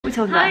we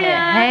talking about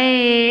here?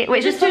 Hey,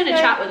 wait, just doing a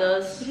chat with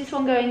us. Is this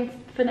one going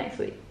for next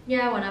week?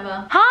 Yeah,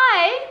 whenever.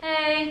 Hi!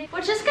 Hey,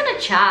 we're just gonna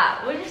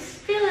chat. We're just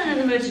feeling in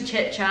the mood to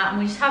chit chat and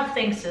we just have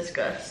things to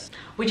discuss.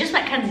 We just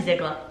met Kenzie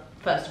Ziegler,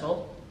 first of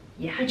all.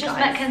 Yeah, we just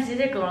met Kenzie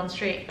Ziegler on the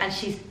street. And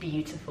she's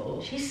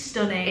beautiful. She's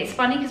stunning. It's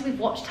funny because we've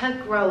watched her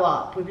grow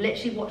up. We've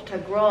literally watched her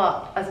grow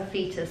up as a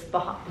fetus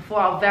before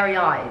our very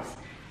eyes.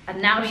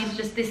 And now she's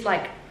just this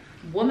like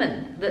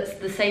woman that's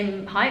the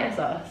same height as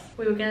us.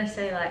 We were gonna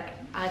say like,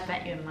 I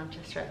met you in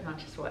Manchester at the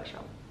Manchester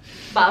Workshop.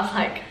 But I was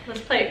like, let's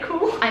play it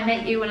cool. I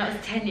met you when I was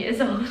 10 years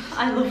old.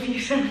 I love you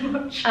so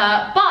much.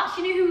 But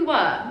she knew who we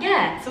were.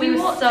 Yeah. So we were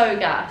so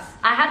gassed.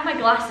 I had my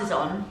glasses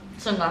on,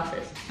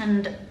 sunglasses,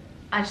 and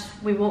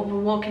we were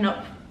walking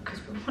up because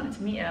we wanted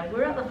to meet her. We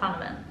were at the fan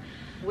event.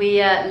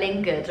 We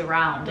lingered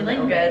around. We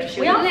lingered.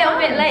 She was a little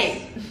bit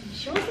late.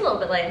 She was a little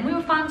bit late, and we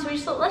were fans, so we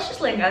just thought, let's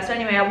just linger. So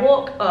anyway, I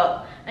walk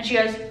up, and she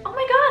goes, oh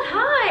my god,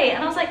 hi!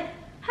 And I was like,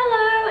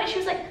 hello, and she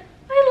was like,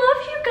 I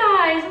love you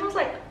guys, and I was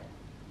like,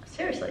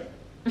 seriously?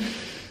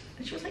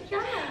 And she was like,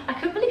 yeah. I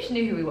couldn't believe she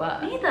knew who we were.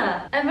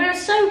 Neither. And it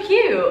was so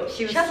cute.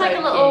 She had so like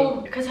a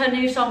little, because her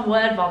new song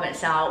Word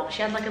Vomits out,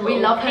 she had like a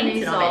little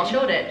painting of it in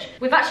Shoreditch.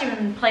 We've actually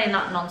been playing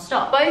that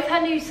non-stop. Both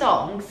her new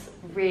songs,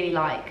 really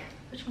like.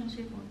 Which one's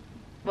your one?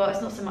 Well,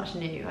 it's not so much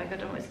new, like, I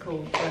don't know what it's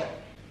called, but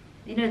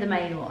you know the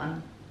main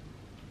one?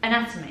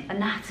 Anatomy.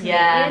 Anatomy.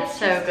 Yeah, it's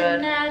so just good.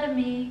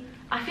 Anatomy.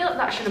 I feel like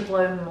that should have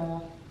blown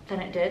more than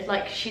it did.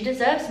 Like, she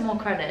deserves more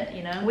credit,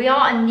 you know? We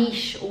are a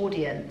niche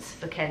audience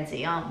for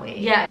Kenzie, aren't we?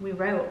 Yeah. We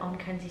wrote on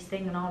Kenzie's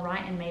thing and our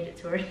writing made it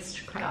to her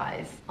Instagram.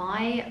 Guys,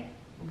 I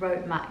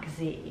wrote Mac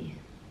Z.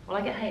 Will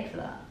I get hate for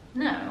that?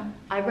 No.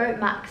 I wrote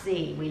Mac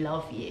Z, we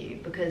love you,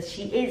 because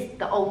she is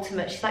the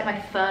ultimate, she's like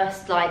my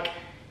first, like,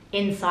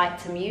 insight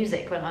to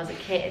music when I was a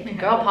kid. Yeah.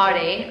 Girl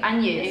party,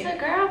 and you. It's a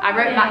girl I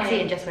wrote party.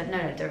 Maxie and just went,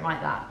 no, don't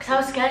write that. Because I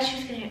was scared she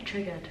was going to get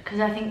triggered. Because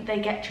I think they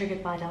get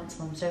triggered by dance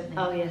moms, don't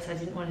they? Oh yes, I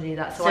didn't want to do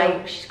that.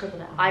 So she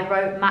scribbled it out. I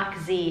wrote Mac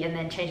Z and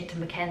then changed it to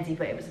Mackenzie,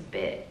 but it was a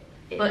bit,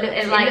 it looks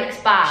looks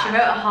bad. She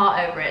wrote a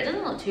heart over it. It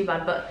doesn't look too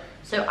bad, but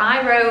so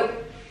I wrote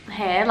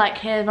here, like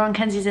here on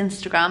Kenzie's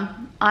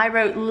Instagram, I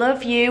wrote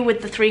love you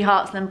with the 3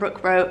 hearts, and then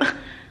Brooke wrote,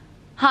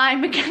 hi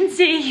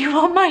Mackenzie, you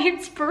are my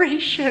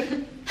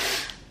inspiration.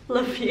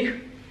 Love you.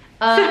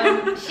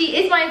 She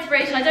is my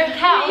inspiration. I don't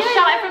care. I'll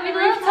shout it from the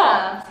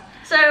rooftops.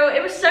 So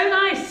it was so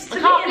nice. I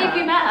can't believe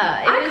you met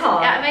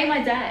her. It made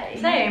my day.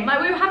 Same.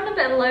 Like, we were having a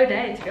bit of a low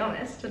day, to be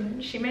honest,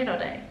 and she made our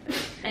day.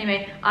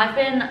 Anyway, I've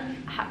been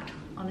hacked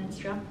on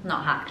Instagram.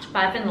 Not hacked,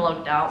 but I've been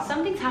logged out.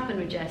 Something's happened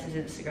with Jess's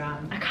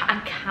Instagram. I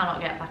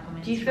cannot get back on my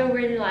Instagram. Do you feel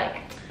really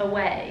like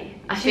away?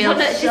 She's on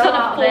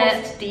a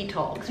forced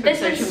detox.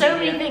 There's been so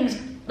many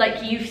things,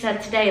 like you've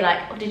said today,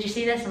 like, oh, did you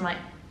see this? I'm like,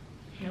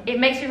 nope. It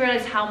makes me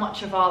realise how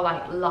much of our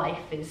like life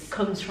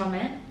comes from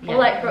it. Yeah, or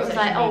like Brooke was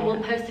like, oh, media.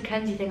 we'll post a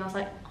Kenzie thing. I was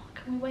like, oh,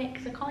 can we wait?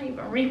 Because I can't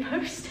even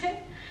repost it.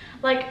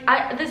 Like,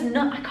 I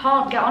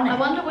can't get on it. I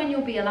wonder when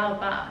you'll be allowed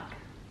back.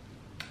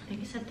 I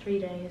think it said 3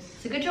 days.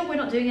 It's a good job we're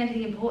not doing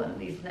anything important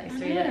these next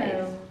 3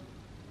 days.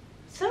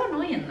 So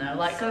annoying though.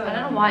 Like, so I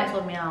don't know why it's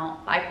logged me out.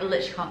 I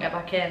literally can't get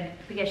back in.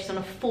 But yeah, she's on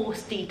a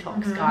forced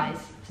detox, guys.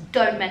 So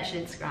don't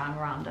mention Instagram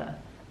around her.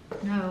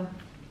 No.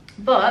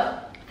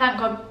 But thank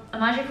God.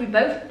 Imagine if we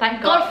both.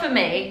 Thank God for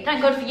me.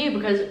 Thank God for you,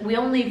 because we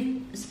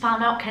only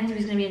found out Kenzie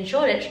was going to be in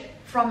Shoreditch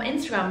from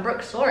Instagram.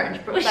 Brooke saw it,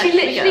 and Brooke she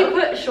literally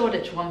put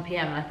Shoreditch 1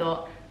 PM, and I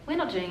thought, we're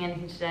not doing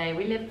anything today.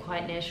 We live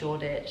quite near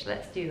Shoreditch.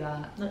 Let's do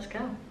that. Let's go.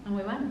 And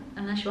we went,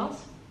 and there she was.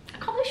 I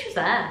can't believe she was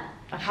there.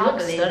 I can't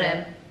believe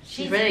it.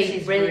 She's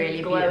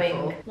really glowing.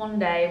 Beautiful. One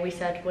day we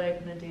said we're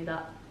going to do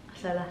that. I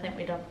said I think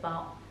we'd have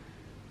about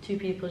 2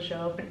 people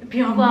show up and it'd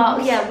be on.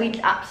 Well, yeah, we'd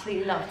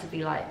absolutely love to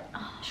be like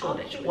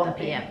Shoreditch 1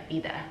 PM.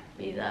 Be there.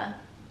 Be there.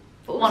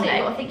 But one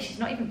day, I think she's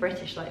not even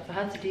British. Like for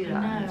her to do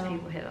that, and there's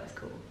people here. That's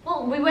cool.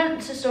 Well, we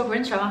went to stalk her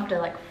Instagram after.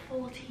 Like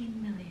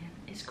 14 million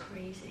is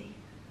crazy.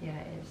 Yeah,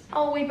 it is.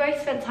 Oh, we both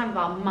spent time with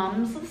our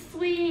mums this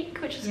week,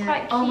 which was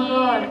quite cute. Oh my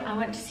god, I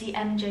went to see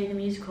MJ the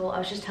musical. I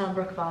was just telling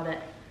Brooke about it.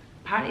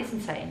 Apparently it's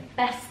insane.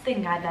 Best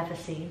thing I've ever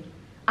seen.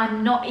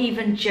 I'm not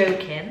even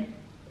joking.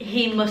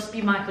 He must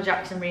be Michael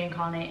Jackson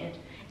reincarnated.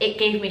 It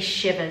gave me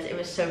shivers. It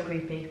was so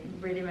creepy. It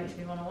really makes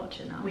me want to watch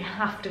it now. We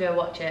have to go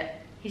watch it.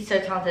 He's so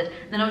talented.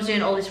 And then I was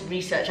doing all this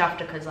research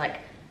after, because like,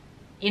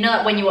 you know,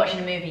 like when you're watching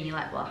a movie and you're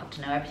like, well, I have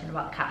to know everything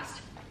about the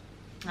cast.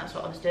 That's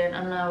what I was doing.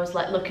 And then I was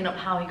like looking up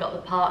how he got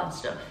the part and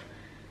stuff.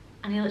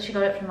 And he literally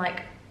got it from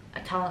like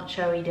a talent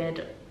show he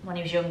did when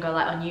he was younger,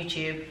 like on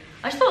YouTube.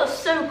 I just thought it was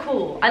so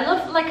cool. I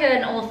love like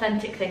an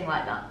authentic thing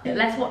like that.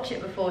 Let's watch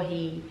it before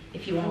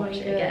if you want to watch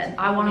it again.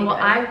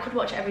 I could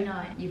watch it every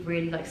night. You've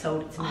really like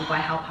sold it to me by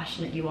how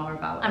passionate you are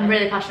about it. I'm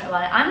really passionate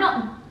about it.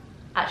 I'm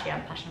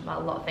passionate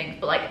about a lot of things,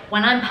 but like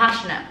when I'm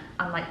passionate,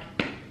 I'm like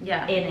in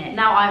it.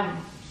 Now I'm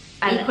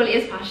equally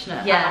as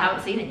passionate. Yeah, I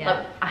haven't seen it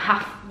yet.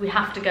 Like we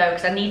have to go,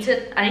 because I need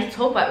to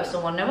talk about it with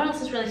someone. No one else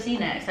has really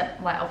seen it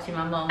except like obviously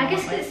my mum. I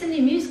guess it's a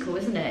new musical,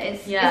 isn't it?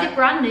 Is it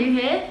brand new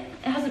here?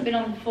 It hasn't been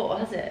on before,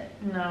 has it?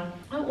 No.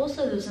 Oh,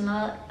 also there's an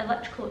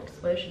electrical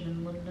explosion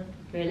in London.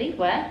 Really?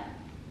 Where?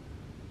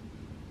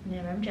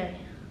 near MJ.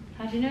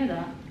 How do you know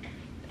that?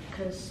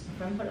 Because my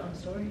friend put it on the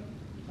story.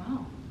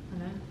 Wow. I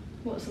know.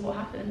 What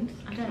happened?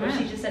 I don't Or know.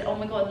 she just said, oh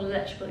my god, an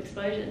electrical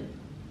explosion.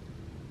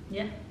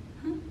 Yeah.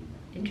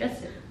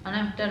 Interesting. I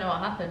know, don't know what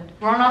happened.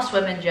 We're on our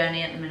swimming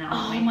journey at the minute,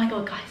 aren't Oh we? my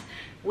god, guys.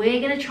 We're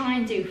gonna try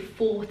and do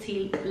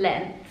 40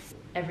 lengths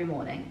every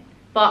morning.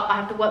 But I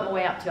have to work my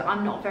way up to it.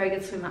 I'm not a very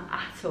good swimmer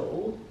at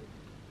all.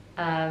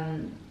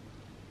 And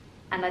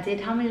I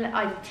did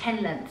I did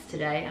 10 lengths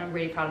today, and I'm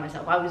really proud of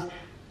myself. I was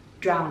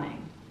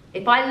drowning.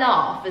 If I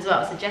laugh as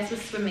well, so Jess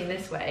was swimming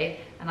this way,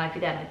 and I'd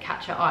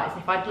catch her eyes.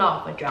 And if I'd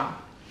laugh, I'd drown.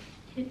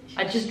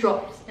 I just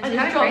dropped. I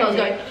just dropped. I was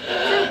going.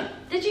 So,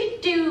 did you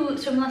do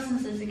swim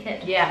lessons as a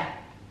kid? Yeah,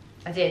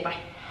 I did. But I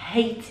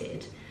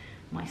hated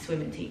my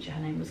swimming teacher.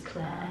 Her name was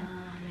Claire.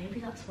 Maybe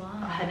that's why.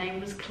 Her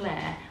name was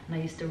Claire, and I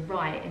used to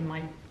write in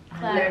my.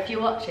 Claire, if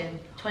you're watching,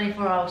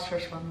 24 hours for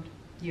a swim.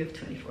 You have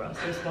 24 hours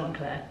to respond,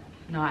 Claire.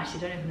 No, I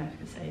actually don't even know if I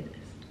can say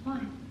this. Why?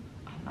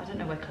 I don't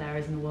know where Claire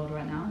is in the world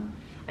right now.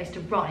 I used to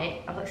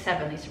write, I was like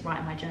 7, I used to write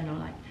in my journal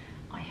like,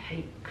 I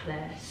hate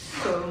Claire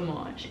so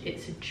much,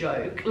 it's a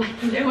joke.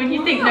 Like, you know, when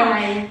you think, no,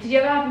 did you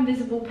ever have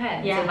invisible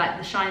pens? Yeah. And like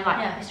the shine light?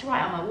 Yeah. I used to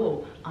write on my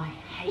wall, I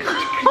hate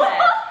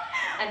Claire.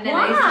 And then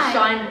I used to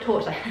shine the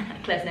torch, like,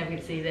 Claire's never going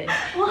to see this.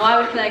 Why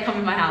would Claire come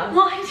in my house?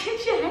 Why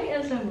did you hate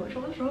her so much?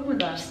 What was wrong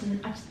with her?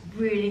 I just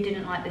really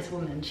didn't like this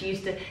woman. She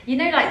used to, you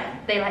know,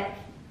 like, they like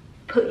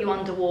put you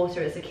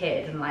underwater as a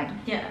kid and like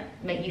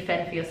make you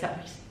fend for yourself.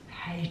 I just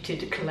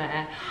hated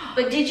Claire.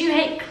 But did you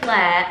hate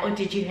Claire or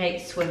did you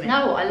hate swimming?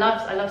 No, I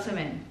love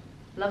swimming.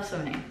 Love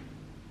swimming.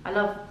 I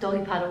love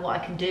doggy paddle,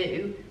 what I can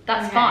do.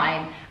 That's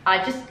fine.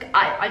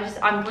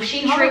 I'm Was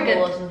she triggered.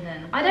 horrible or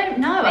something? I don't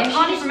know. Maybe I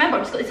can't she even remember.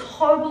 I've just got this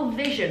horrible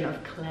vision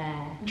of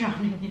Claire.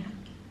 Drowning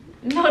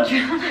you. Not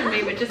drowning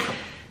me, but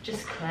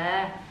just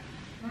Claire.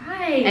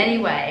 Right.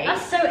 Anyway.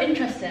 That's so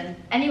interesting.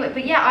 Anyway,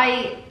 but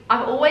yeah,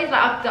 I've always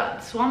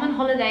I've swum on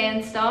holiday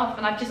and stuff,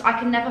 and I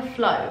can never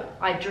float.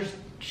 I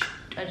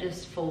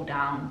just fall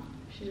down.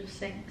 She just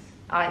sinks.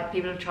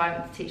 People have tried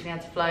to teach me how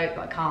to float,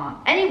 but I can't.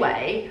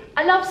 Anyway,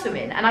 I love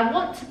swimming, and I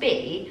want to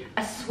be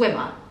a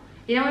swimmer.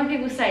 You know when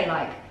people say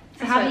like,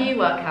 so how do you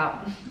work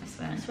out? I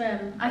swim. I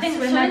swim. I think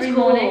swim swimming's every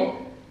cool.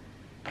 morning.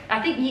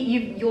 I think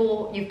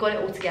you've got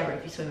it all together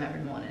if you swim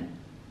every morning.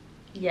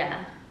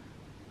 Yeah.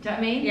 Do you know what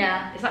I mean?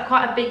 Yeah. It's like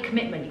quite a big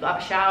commitment. You've got to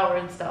have a shower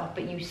and stuff,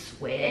 but you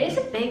swim. It is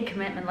a big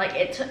commitment. Like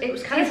it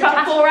was kind It's of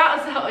about 4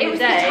 hours out of It your was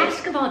day. the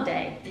task of our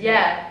day.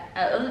 Yeah.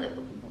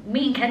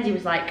 Me and Kenzie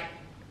was like,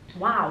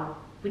 wow,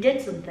 we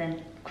did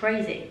something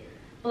crazy.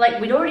 But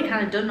like we'd already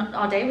kind of done.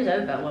 Our day was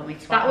over when we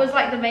swam. That was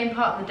like the main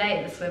part of the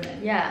day, the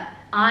swimming. Yeah.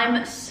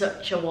 I'm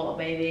such a water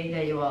baby.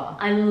 Yeah, you are.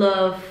 I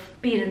love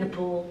being in the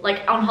pool.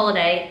 Like on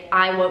holiday,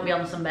 I won't be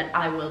on the sunbed.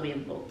 I will be in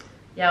the pool.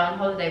 Yeah, on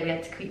holiday we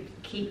had to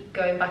keep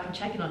going back and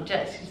checking on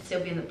Jess. She'd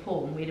still be in the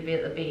pool and we'd be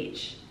at the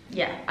beach.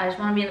 Yeah, I just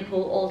want to be in the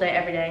pool all day,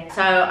 every day.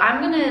 So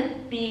I'm gonna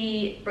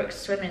be Brooke's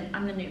swimming.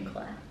 I'm the new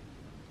Claire.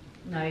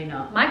 No, you're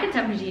not. My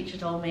contemporary teacher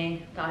told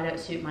me that I don't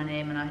suit my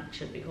name and I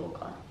should be called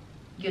Claire.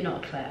 You're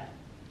not Claire.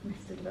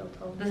 Mr. DeVille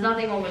told me. There's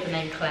nothing wrong with the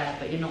name Claire,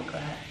 but you're not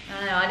Claire.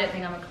 I know, I don't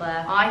think I'm a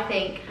Claire. I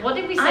think. What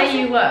did we say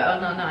you were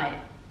on our night?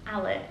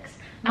 Alex.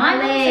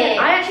 Alex.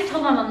 I actually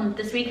told my mum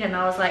this weekend,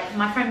 I was like,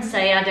 my friends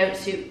say I don't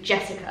suit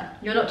Jessica.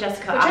 You're not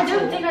Jessica. Which I at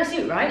don't all. think I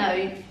suit, right?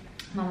 No.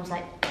 Mum was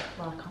like,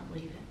 well, I can't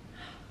believe it.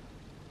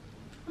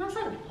 And I was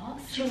like, what?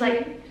 She She was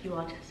like, you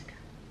are Jessica.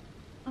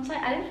 I was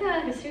like, I don't feel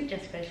like I suit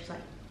Jessica. She was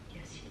like,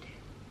 yes, you do.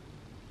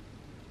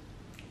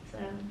 So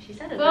she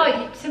said it.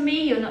 Well, to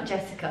me, you're not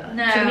Jessica.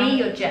 No. To me,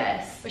 you're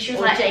Jess. But she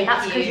was or like, JQ.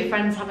 that's because your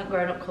friends haven't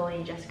grown up calling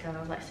you Jessica. And I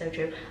was like, so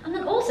true. And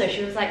then also,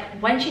 she was like,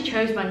 when she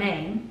chose my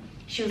name,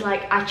 she was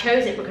like, I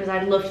chose it because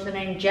I loved the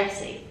name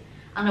Jessie.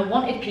 And I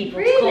wanted people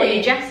to call Really?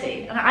 you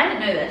Jessie. And I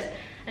didn't know this.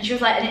 And she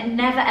was like, and it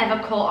never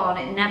ever caught on.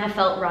 It never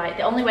felt right.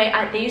 The only way,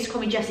 they used to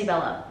call me Jessie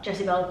Bella.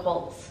 Jessie Bella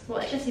Qualtz.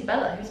 What's Jessie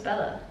Bella? Who's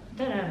Bella? I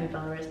don't know who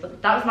Bella is,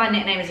 but that was my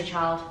nickname as a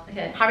child.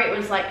 Okay. Harriet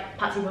was like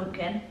Patsy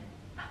Pumpkin.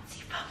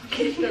 Patsy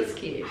Pumpkin. That's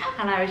cute.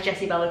 And I was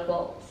Jessie Bella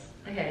Qualtz.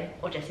 Okay.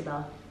 Or Jessie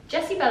Bella.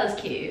 Jessie Bella's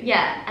cute.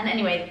 Yeah, and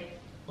anyway,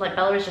 like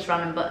Bella is just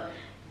random, but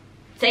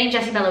saying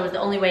Jessie Bella was the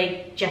only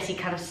way Jessie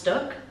kind of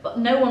stuck. But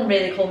no one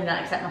really called me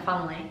that except my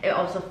family. It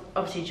was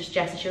obviously just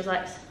Jessie. She was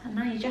like, and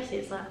now you're Jessie.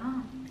 It's like,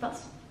 oh,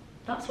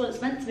 that's what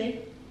it's meant to be.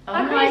 Oh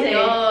How my crazy.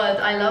 god,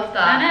 I love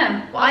that. I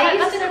know. Well, I I was like,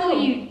 used to that's so call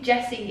cool. you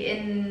Jessie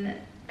in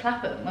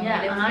Clapham when we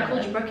Yeah, lived and I called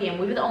you together. Brookie, and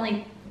we were the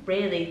only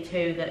really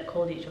two that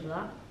called each other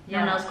that. No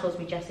one Yeah. else calls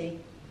me Jessie.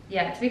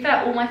 Yeah, to be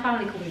fair, all my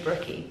family call me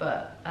Brookie,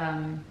 but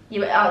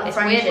You were out of it's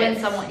weird when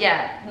friendships. someone, not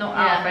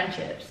Yeah. our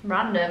friendships.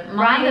 Random.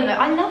 Random,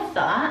 I love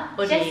that.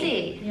 buddy.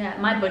 Jessie. Yeah,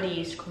 my buddy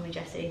used to call me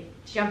Jessie.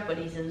 Did you have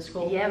buddies in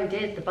school? Yeah, we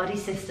did, the buddy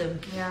system.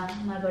 Yeah,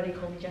 my buddy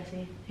called me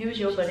Jessie. Who was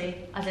your buddy?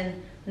 As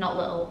in, not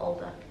little,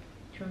 older.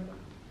 Do you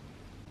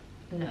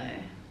remember?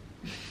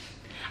 No.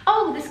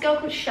 Oh, this girl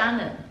called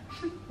Shannon.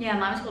 Yeah,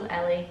 mine was called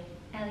Ellie.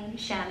 Ellie,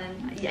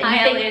 Shannon. Yeah, Hi,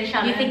 you think, Ellie and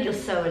Shannon. You think you're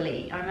so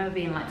elite. I remember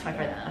being like to my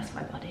friend, Yeah. that's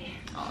my buddy.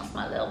 Oh, that's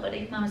my little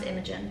buddy. Mine was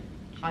Imogen.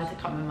 I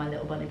can't remember my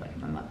little buddy, but I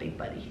can remember my big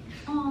buddy.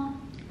 Aw.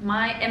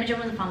 My Imogen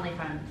was a family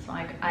friend, so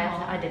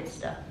I did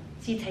stuff.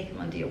 So you take them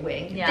under your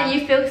wing. Yeah. Do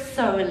you feel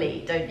so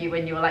elite, don't you,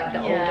 when you're like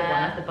the older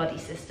Yeah. one of the buddy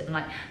system?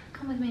 Like,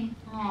 come with me.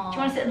 Aww. Do you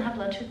want to sit and have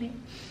lunch with me?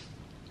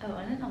 Oh,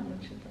 I didn't have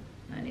lunch with them.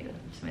 No, neither.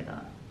 Just made that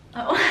up.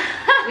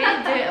 Oh. We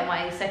didn't do it at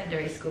my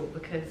secondary school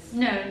because...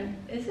 No,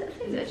 is it? I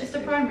think Is it it's just a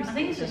primary I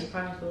think it's school just a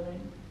primary school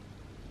thing.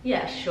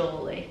 Yeah,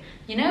 surely.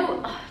 You know,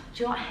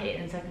 do you know what I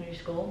hated in secondary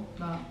school?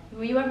 No.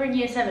 Were you ever in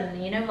year 7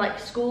 and you know, like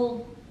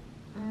school,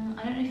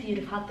 I don't know if you'd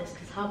have had this,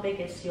 because how big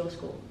is your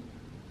school?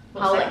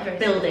 What, How, secondary like,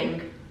 building?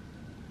 school?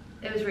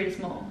 It was really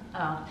small.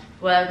 Oh,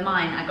 well,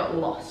 mine, I got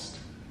lost.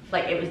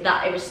 Like, it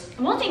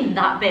wasn't even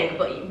that big,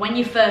 but when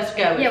you first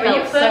go, it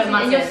felt so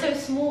massive. and you're so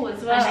small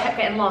as well. I just kept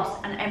getting lost,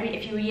 and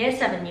if you were year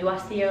 7, you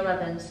asked the year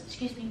 11s,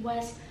 excuse me,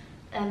 where's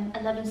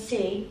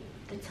 11C?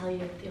 They'd tell you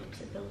the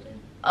opposite building.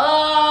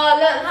 Oh,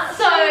 that's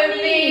so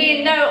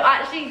mean. No,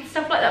 actually,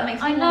 stuff like that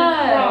makes me want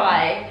to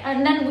cry.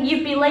 And then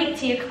you'd be late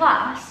to your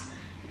class.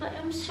 Like,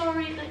 I'm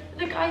sorry,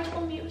 the guy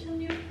told me it was in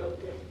the other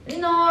building.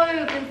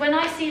 No, because when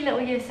I see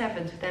little year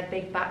 7s with their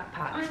big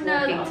backpacks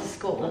walking to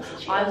school,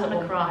 I want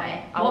to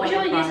cry. What was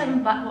your year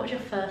 7 bag? What was your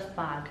first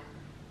bag?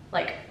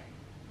 Like,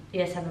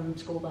 year 7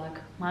 school bag.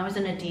 Mine was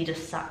an Adidas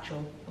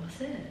satchel. Was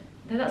it?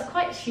 No, that's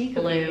quite chic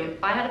of Blue. you.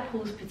 I had a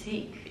Paul's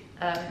Boutique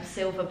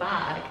silver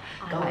bag.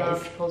 I Guys,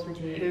 loved Paul's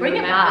Boutique. who Bring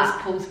it remembers back.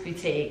 Paul's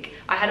Boutique?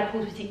 I had a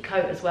Paul's Boutique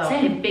coat as well.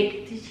 Same. In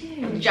big. Did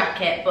you?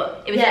 Jacket,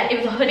 but it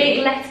was a hoodie.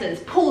 Big letters.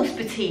 Paul's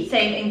Boutique.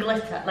 Same in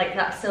glitter, like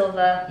that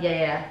silver.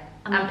 Yeah.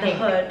 And the pink.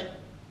 hood.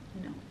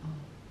 No.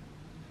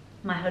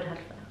 My hood had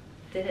fur.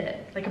 Did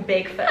it? Like a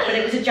big fur. But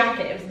it was a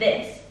jacket. It was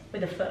this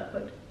with a fur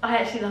hood. I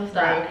actually love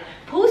that. Right.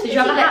 Paul's Did you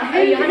have a Boutique, hat? who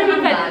You had a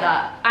invented handbag?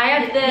 that? I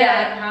had the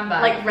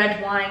handbag. Like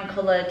red wine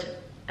coloured.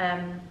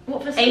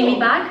 What for Amy school?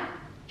 bag.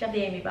 Do you have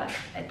the Amy bag?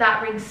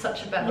 That rings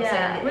such a bell.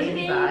 Yeah. Saying Was it the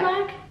Amy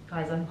bag?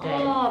 Guys, I'm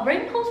dead. Oh,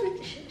 bring Paul's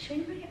Boutique. Should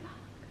we bring it back?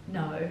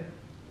 No.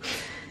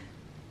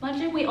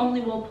 Imagine if we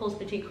only wore Paul's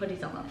Boutique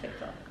hoodies on that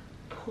TikTok.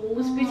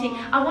 Paul's Boutique.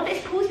 I wonder,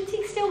 is Paul's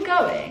Boutique still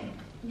going?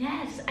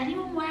 Yeah, does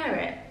anyone wear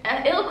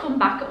it? It'll come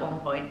back at one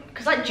point.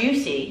 Because like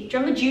Juicy, do you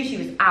remember Juicy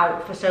was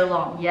out for so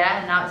long?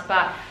 Yeah, now it's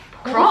back.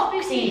 Paul's Crocs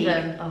Boutique.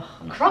 even. Oh,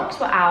 Crocs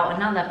were out and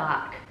now they're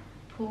back.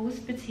 Paul's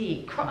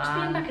Boutique. Crocs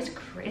being back is Has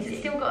crazy. it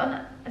still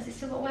got has it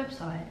still got a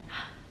website?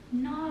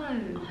 No.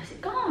 Oh, is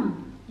it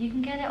gone? You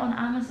can get it on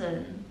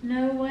Amazon.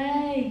 No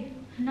way.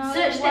 No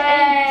Search the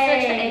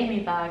way.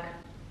 Amy bag.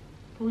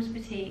 Paul's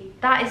Boutique.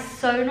 That is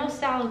so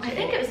nostalgic. I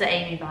think it was the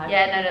Amy bag.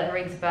 Yeah, no, that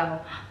rings a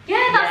bell. Yeah,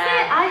 that's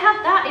Yeah. it. I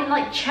had that in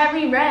like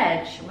cherry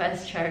red.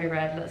 Where's Cherry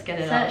Red? Let's get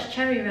it up. Search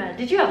cherry red.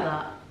 Did you have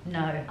that?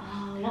 No.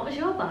 Oh, what was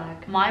your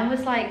bag? Mine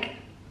was like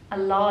a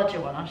larger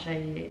one, I'll show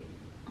you.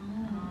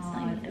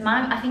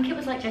 Mine, I think it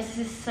was like This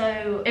is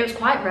so... it was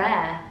quite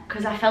rare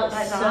because I felt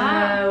Like so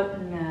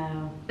that?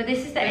 no. But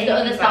this is the It was Amy the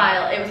other bag.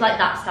 style. It was like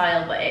that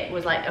style, but it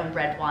was like a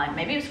red wine.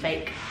 Maybe it was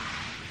fake.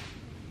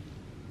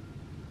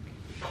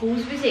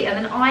 Paul's Boutique.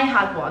 And then I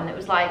had one that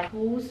was like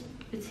Paul's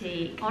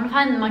Boutique. I want to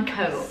find my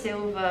coat.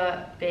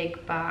 Silver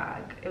big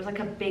bag. It was like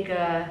a bigger,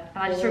 and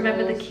I just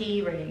remember the Paul's.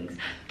 key rings.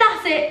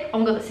 That's it! Oh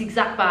my god, that's the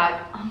exact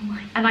bag. Oh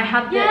my. And I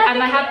had the Yeah,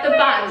 and the I had the key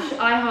badge. rings.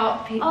 I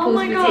heart Paul's Oh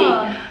my Boutique.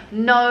 God.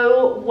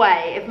 No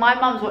way. If my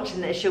mum's watching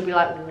this, she'll be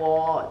like,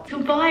 what? You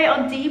can buy it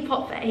on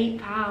Depop for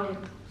 £8.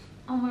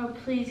 Oh my god,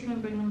 please can we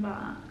bring them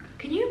back?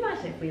 Can you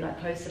imagine if we like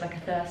posted like a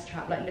thirst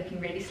trap, like looking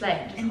really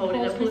slay, just In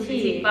holding a Paul's Paul's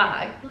Boutique. Boutique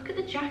bag? Look at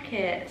the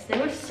jackets. They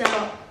were so.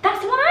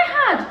 That's the one I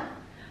had.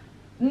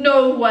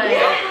 No way. Yeah,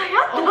 I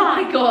had Oh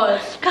that. my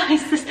god.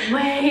 Guys, this.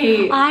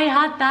 Wait. I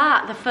had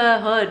that. The fur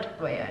hood.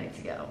 Wait, I need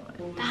to get on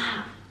my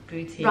That.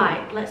 Boutique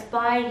Right, let's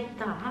buy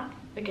that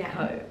again.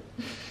 coat.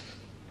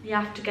 You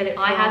have to get it.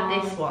 I had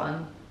from- this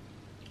one.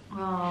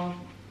 Oh.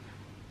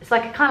 It's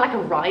like kind of like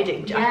a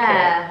riding jacket.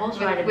 Yeah, horse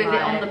riding with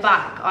it on the vibes.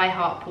 back. I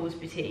heart Paul's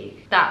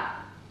Boutique. That.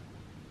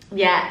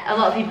 Yeah, a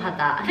lot of people had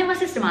that. I think my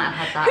sister might have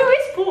had that. Who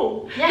is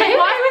Paul? Yeah, Why who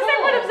was is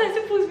everyone Paul?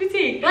 obsessed with Paul's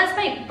Boutique? Let's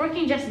make Brookie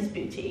and Jessie's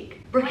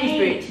boutique. Brookie's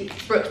Wait.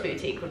 boutique. Brooke's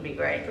boutique would be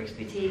great. Brooks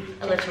Boutique.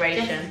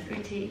 Alliteration. Jess's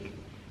Boutique.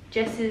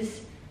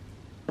 Jess's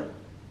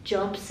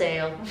job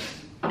sale.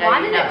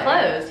 Why did No. it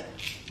close?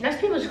 Most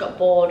people just got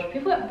bored.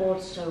 People get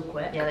bored so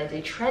quick. Yeah, they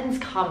do. Trends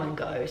come and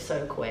go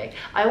so quick.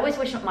 I always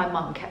wish that my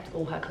mum kept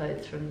all her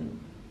clothes from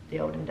the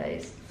olden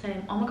days.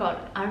 Same. Oh my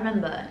god, I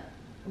remember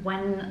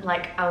when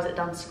like I was at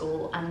dance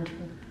school and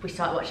we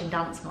started watching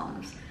Dance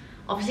Moms.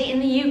 Obviously in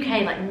the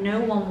UK, like no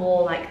one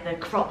wore like the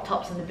crop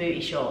tops and the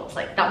booty shorts.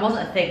 Like that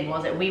wasn't a thing,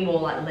 was it? We wore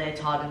like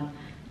leotard and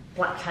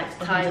black tights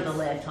under the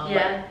leotard.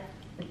 Yeah.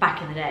 Like,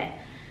 back in the day.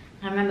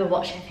 And I remember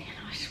watching and thinking,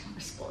 oh, I just want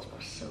a sports bra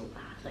so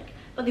bad. Like,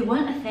 but they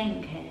weren't a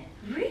thing here.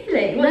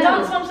 Really? No. Well,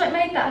 Dance Moms like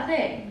made that a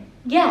thing.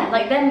 Yeah,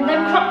 like them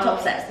crop Wow.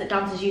 top sets that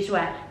dancers used to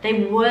wear,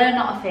 they were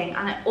not a thing,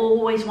 and I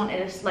always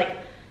wanted a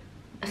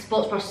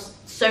sports bra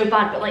so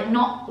bad, but like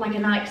not like a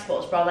Nike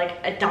sports bra, like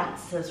a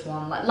dancer's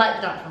one, like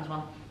the Dance Moms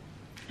one.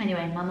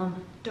 Anyway, my mum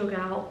dug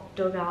out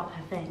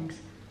her things,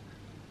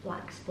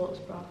 black sports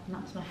bra, and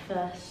that's my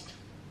first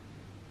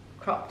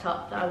crop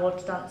top that I wore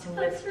to dancing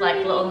with, That's like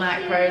really little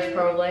Nike Pros cute.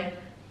 probably.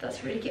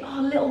 That's really cute.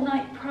 Oh, little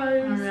Night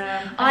Pros.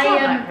 I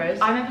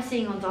I remember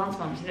seeing on Dance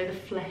Moms, you know, the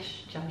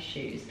flesh jam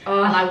shoes.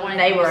 Oh, and I wanted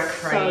they them were a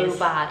craze. so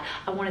bad.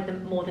 I wanted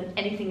them more than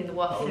anything in the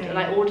world. Same. And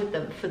I ordered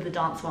them for the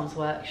Dance Moms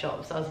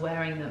workshop. So I was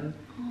wearing them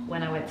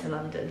when I went to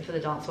London for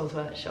the Dance Moms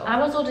workshop. I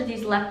once ordered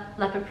these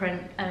leopard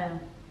print,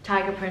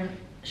 tiger print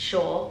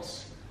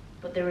shorts,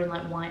 but they were in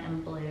like white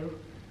and blue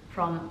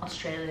from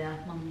Australia.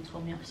 Mum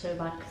told me off so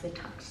bad because they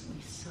taxed me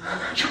so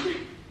much.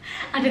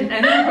 I didn't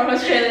know they were from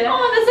Australia.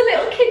 Oh, there's a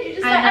little kid. You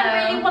just like,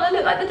 I really want to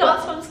look like the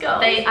Dance Moms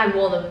girls. I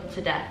wore them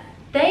to death.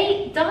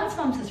 Dance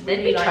Moms has They'd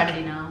really be like,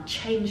 trendy now.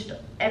 changed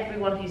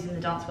everyone who's in the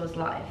Dance Moms'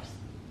 lives.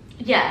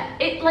 Yeah,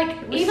 it like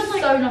It was even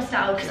like so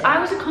nostalgic. because I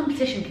was a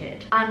competition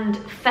kid and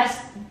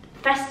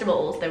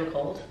festivals they were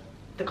called.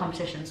 The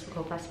competitions were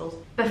called festivals.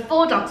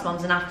 Before Dance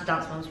Moms and after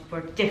Dance Moms were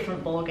a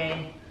different ball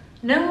game.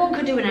 No one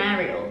could do an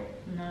aerial.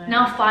 No.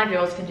 Now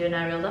 5-year-olds can do an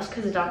aerial. That's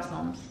because of Dance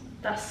Moms.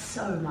 That's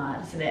so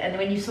mad, isn't it? And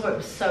when you saw it, it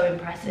was so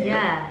impressive.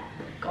 Yeah.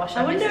 Gosh,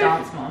 I I miss wonder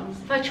Dance Moms.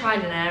 If I tried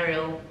an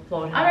aerial,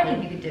 what would I happen?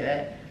 reckon you could do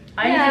it.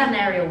 I only did an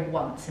aerial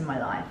once in my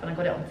life, and I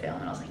got it on film,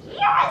 and I was like,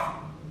 yes!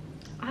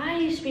 I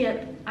used to be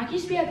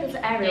able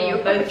to aerial Yeah, on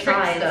you're both both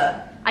sides.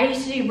 trickster. I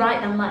used to do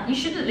right and left. You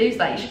shouldn't lose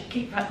that. You should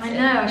keep practicing.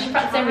 I know, I should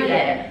practice every try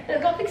day.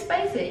 Look, got big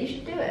space here. You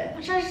should do it.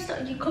 Which I just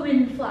you come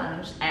in flat and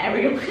I'm just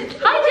aerial.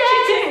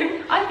 Hi,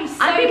 Jess! I'd be so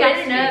I'd be really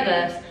gassy.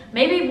 nervous.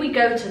 Maybe we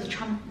go to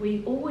the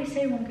we always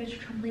say we want to go to a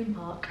trampoline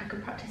park. I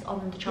could practice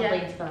on the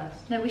trampolines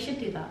first. No, we should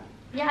do that.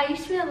 Yeah, I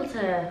used to be able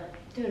to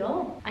do it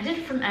all. I did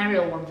a front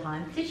aerial one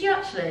time. Did you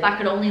actually? But I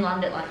could only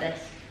land it like this.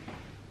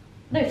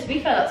 No, to be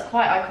fair, that's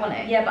quite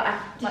iconic. Yeah, but I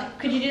Like,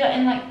 could you do that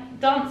in like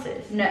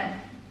dances? no.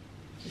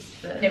 Just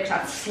for... No, because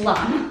I'd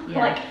slam. Yeah.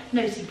 Like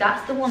no, see,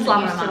 that's the one Slam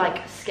that used to her mouth.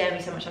 like scare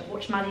me so much. I'd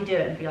watch Maddie do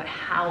it and be like,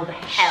 how the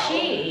hell?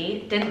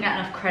 she didn't get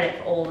enough credit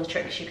for all the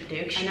tricks she could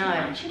do. 'Cause she I know.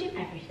 could actually do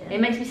everything.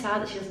 It makes me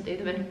sad that she doesn't do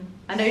them anymore.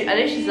 I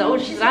know she's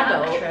old. She's an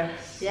adult.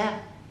 actress. Yeah,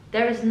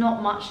 there is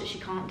not much that she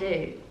can't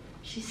do.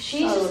 She's so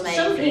Just,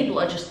 amazing. some people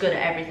are just good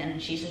at everything,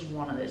 and she's just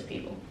one of those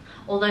people.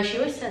 Although she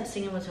always said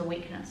singing was her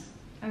weakness.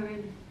 Oh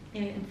really?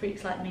 Yeah, and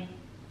freaks like me.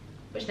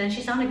 Which then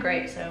she sounded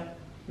great, so.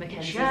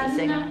 Mackenzie's the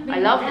singer. I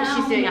love that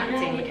she's doing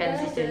acting.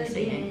 Mackenzie's doing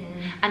singing.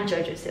 And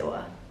Jojo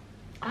Siwa.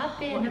 I've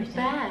been a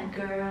bad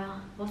girl.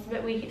 What's the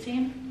bit where you keep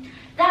singing?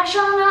 Thou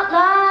shalt not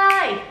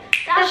lie.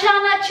 Thou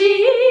shalt not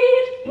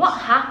cheat. What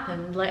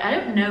happened? Like, I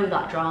don't know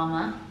that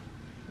drama.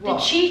 What?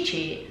 Did she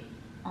cheat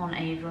on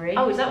Avery?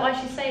 Oh, is that why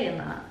she's saying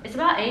that? It's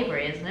about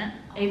Avery, isn't it?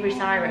 Avery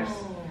Cyrus.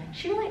 Oh.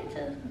 She related to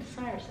the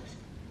Cyruses.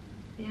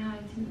 Yeah, I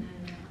didn't know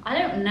that. I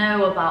don't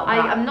know about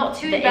that. I'm not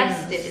too The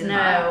invested ins, in no.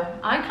 that.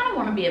 I kind of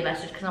want to be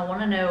invested because I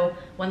want to know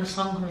when the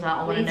song comes out.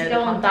 I We want need to know to the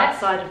go on that context.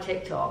 side of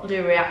TikTok. We'll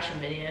do a reaction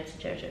video to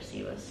Jojo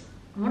Siwa's.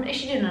 I wonder, is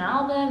she doing an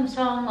album,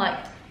 song, like?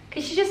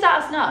 Could she just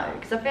let us know?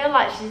 Because I feel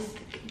like she's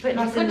putting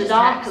us could in the just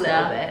dark a text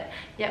little her. bit.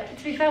 Yeah,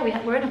 to be fair,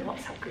 we're in a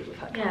WhatsApp group with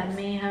her. Yeah, guys.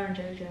 me, her, and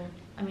Jojo.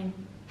 I mean,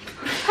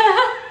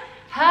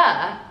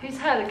 Her? Who's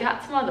her? The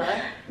cat's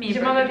mother? Me Did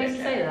your and mum Brookie ever used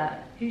to Jojo. say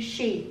that? Who's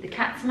she? The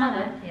cat's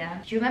mother? yeah.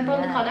 Do you remember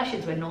on the Yeah.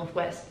 Kardashians when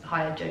Northwest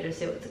hired Jojo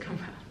Siwa to come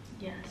round?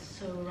 Yeah,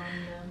 so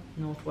random.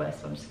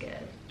 Northwest, I'm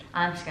scared.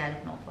 I'm scared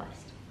of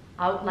Northwest.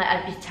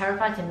 I'd be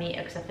terrified to meet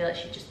her because I feel like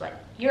she'd just be like,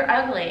 "You're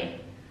ugly,"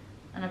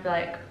 and I'd be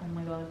like, "Oh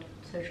my god,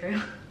 so true."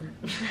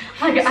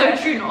 Like, So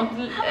true, not.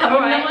 I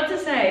don't know what to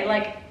say.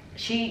 Like,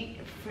 she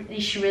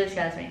really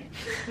scares me.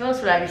 Who else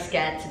would I be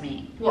scared to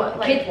meet? What,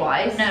 Like,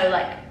 kid-wise? No,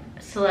 like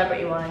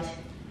celebrity-wise.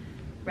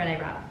 Renee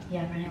Rapp.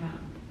 Yeah, Renee Rapp.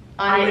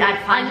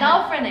 I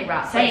love Renee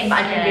Rapp. Same, but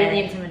I'd be scared.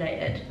 really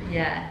intimidated.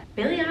 Yeah.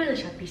 Billie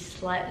Eilish, I'd be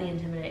slightly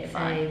intimidated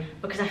by Same.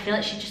 because I feel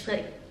like she'd just be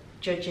like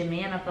judging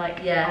me, and I'd be like,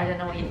 Yeah. I don't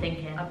know what you're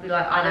thinking. I'd be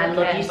like, and I don't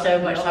love care, you but so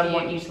much, love so I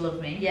want you to love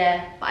me.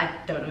 Yeah. But I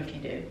don't know if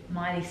you do.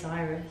 Miley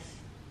Cyrus.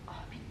 Oh,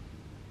 I'd be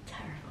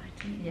terrified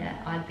to meet Yeah,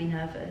 her. I'd be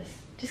nervous.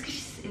 Just because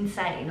she's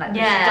insane. Like,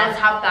 Yeah. she does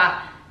have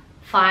that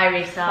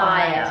Fiery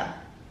side. fire.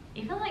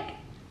 Even like,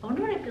 I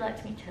wonder what it'd be like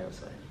to meet Taylor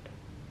Swift.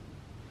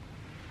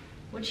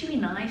 Would she be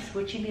nice?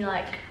 Would she be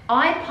like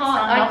Part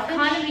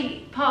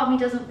of me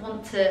doesn't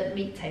want to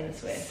meet Taylor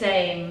Swift.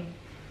 same?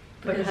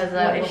 Because Because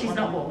what if she's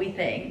not what we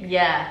think?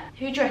 Yeah.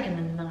 Who do you reckon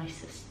the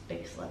nicest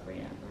biggest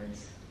celebrity ever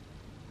is?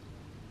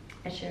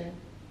 Ed Sheeran.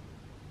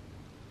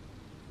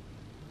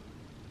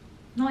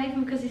 Not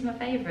even because he's my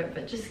favourite,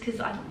 but just because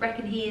I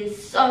reckon he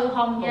is so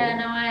humble. Yeah,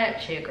 no, I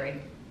actually agree.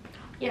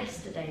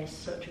 Yesterday is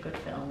such a good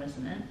film,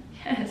 isn't it?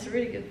 Yeah, it's a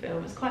really good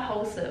film. It's quite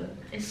wholesome.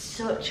 It's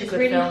such a It's good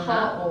really film.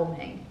 that.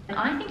 heartwarming. And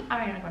I think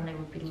Ariana Grande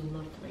would be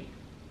lovely.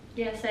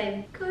 Yeah,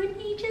 same. Couldn't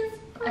just...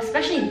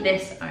 Especially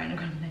this Ariana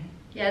Grande.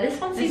 Yeah, this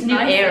one This seems new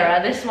nicer.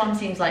 era, this one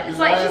seems like It's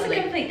lovely. like she's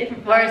a complete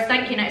different person. Whereas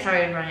Thank You Next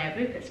Ariana Grande,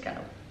 Lucas go.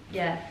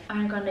 Yeah.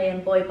 Ariana Grande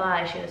in Boy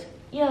Bye, she goes,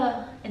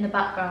 yeah, in the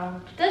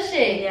background. Does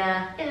she?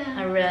 Yeah. Yeah.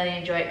 I really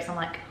enjoy it because I'm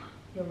like,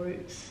 your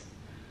roots.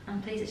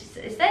 I'm pleased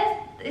that she's... Is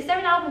there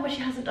an album where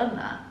she hasn't done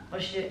that? Or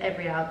does she do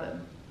every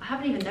album? I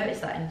haven't even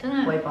noticed that in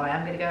Dunno. Boy Bye.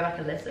 I'm going to go back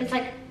and listen. It's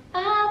like,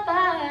 bye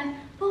bye,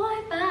 boy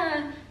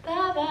bye,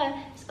 bye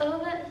bye, it's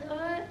over, it's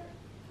over.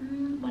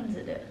 When does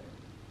it do it?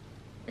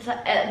 It's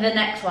like the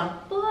next one.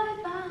 Boy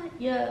bye,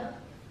 Yeah.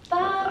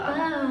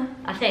 Bye.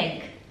 I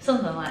think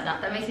something like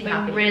that. That makes me It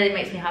happy. really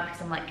makes me happy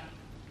because I'm like,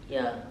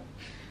 yeah.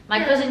 My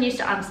Yeah. cousin used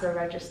to answer the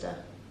register.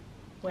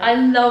 With, I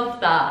love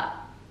that.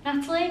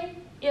 Natalie?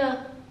 Yeah.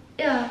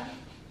 Yeah.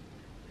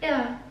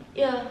 Yeah.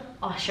 Yeah.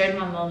 Oh, I showed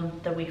my mum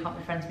the We Can't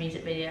Be Friends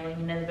music video,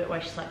 and you know the bit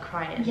where she's like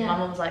crying. Yeah. My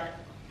mum was like,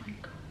 oh my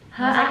god.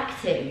 Her I was like,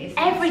 acting is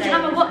every insane,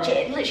 time I watch isn't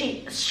it,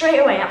 literally straight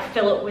away I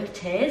fill up with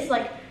tears.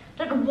 Like,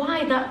 I don't know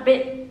why that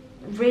bit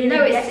really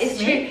No, gets it's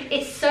me. true.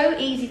 It's so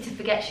easy to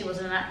forget she was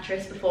an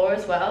actress before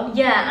as well.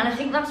 Yeah, and I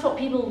think that's what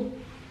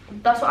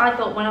I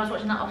thought when I was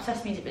watching that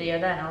Obsessed music video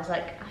then. I was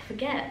like, I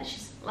forget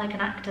she's like an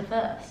actor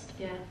first.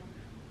 Yeah.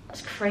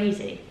 That's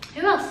crazy.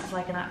 Who else is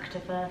like an actor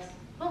first?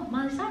 Oh,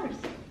 Miley Cyrus.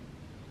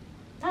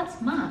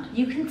 That's mad.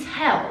 You can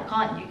tell,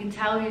 can't you? You can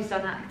tell who's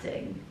done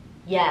acting.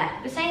 Yeah.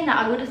 But saying that,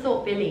 I would have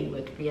thought Billie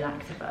would be an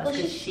actor first Well,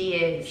 because she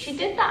is. She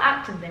did that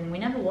acting thing. We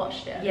never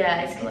watched it.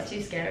 Yeah, it's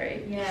too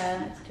scary.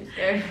 Yeah, it's too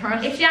scary for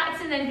us. If she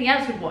acted in anything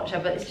else, we'd watch her,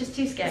 but it's just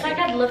too scary. It's like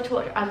I'd love to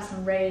watch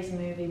Addison Rae's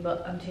movie,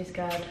 but I'm too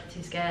scared.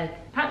 Too scared.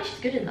 Apparently, she's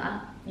good in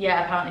that.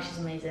 Yeah, apparently she's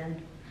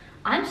amazing.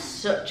 I'm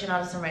such an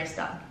Addison Rae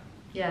stan.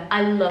 Yeah.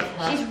 I love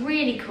her. She's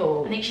really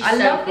cool. I think she's I so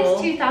love cool.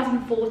 this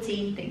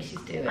 2014 thing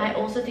she's doing. I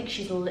also think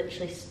she's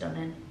literally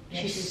stunning.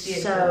 Yeah, she's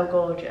she's so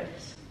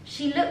gorgeous.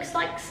 She looks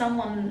like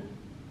someone,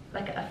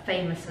 like a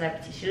famous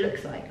celebrity. She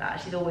looks like that.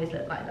 She's always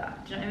looked like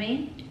that. Do you know what I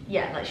mean?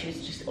 Yeah, like she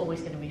was just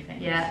always going to be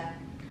famous. Yeah.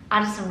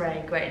 Addison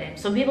Rae, great name.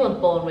 Some people are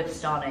born with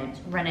star names.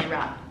 Renee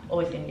Rapp,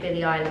 always going to be.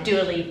 Billie Eilish.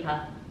 Dua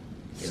Lipa,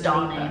 Dua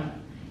star Lipa. name.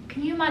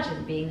 Can you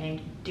imagine being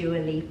named Dua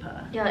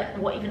Lipa? Yeah, like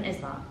what even is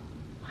that?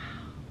 Wow.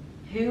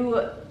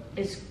 Who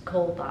is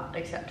called that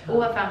except her?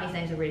 All her family's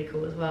names are really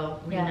cool as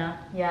well. Yeah. Rina.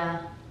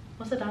 Yeah.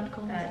 What's her dad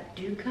called?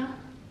 Duca.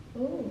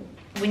 Ooh.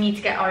 We need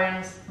to get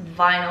Ariana's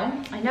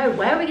vinyl. I know.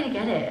 Where are we gonna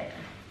get it?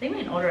 I think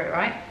we can order it,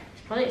 right?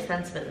 It's probably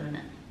expensive at the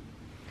minute.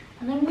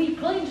 And then we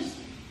probably just...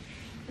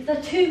 Is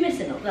there two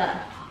missing up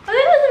there? I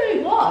think there's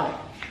only one.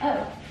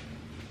 Oh.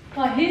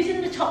 Why, who's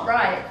in the top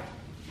right?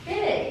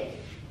 Billie.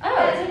 Oh.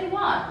 There's only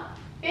one.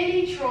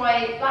 Billie,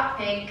 Troy,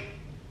 Blackpink,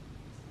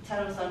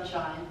 Eternal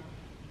Sunshine,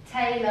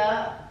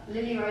 Taylor,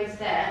 Lily Rose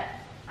Depp,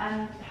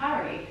 and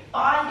Harry. But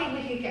I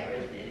think we could get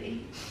rid of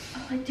Lily.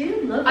 Oh, I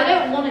do love her. I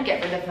don't want to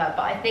get rid of her,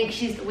 but I think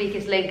she's the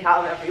weakest link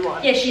out of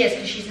everyone. Yeah, she is,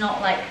 because she's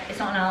not like... It's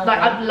not an album. Like,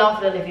 I'd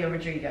love the Olivia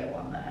Rodrigo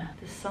one there.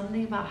 There's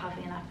something about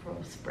having an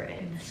Aperol Spritz.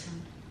 in the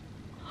sun.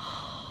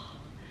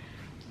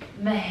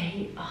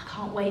 Mate, I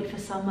can't wait for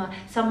summer.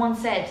 Someone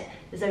said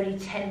there's only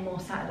 10 more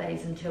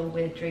Saturdays until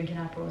we're drinking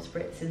Aperol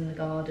Spritz in the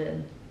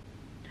garden.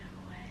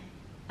 No way.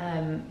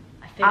 I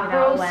I figured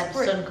out where Spritz.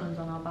 the sun comes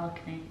on our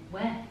balcony.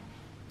 Where?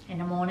 In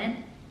the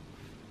morning.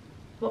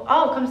 Well,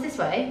 oh, it comes this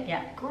way?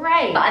 Yeah.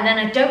 Great. But and then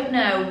I don't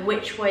know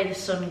which way the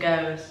sun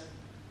goes.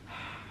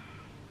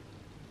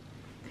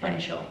 Okay.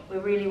 Unsure. We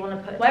really want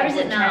to put Where is table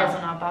it and now? chairs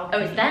on our balcony.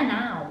 Oh, it's there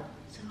now.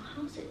 So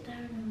how's it there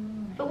in the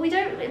morning? But we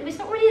don't, it's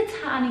not really a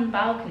tanning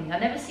balcony. I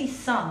never see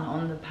sun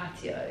on the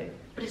patio.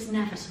 But it's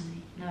never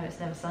sunny. No, it's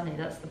never sunny,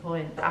 that's the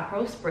point. The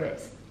Aperol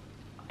Spritz,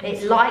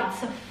 it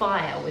lights a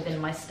fire within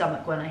my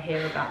stomach when I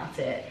hear about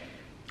it.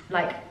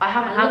 Like, I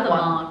haven't I had love a one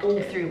marg all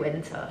too. through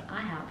winter.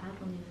 I have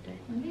had one the other day.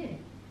 Oh, yeah.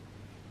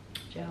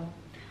 Gel.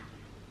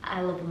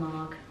 I love a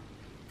marg.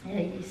 Yeah,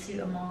 you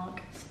suit a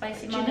marg.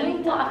 Spicy Do you know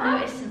margarita. what I've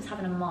noticed since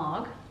having a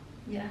marg?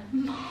 Yeah.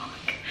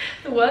 Marg.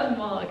 The word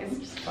marg is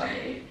just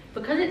funny.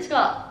 Because it's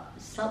got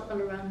salt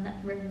all around that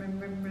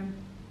rim.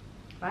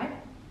 Right?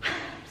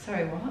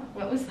 Sorry, what?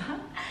 What was that?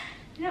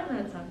 You don't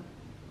know that song?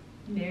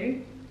 No.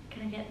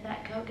 Can I get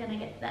that Coke? Can I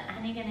get that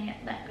honey? Can I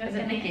get that Coke? Is it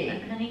Can I Nicki?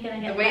 get that honey? Can I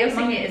get The way that you're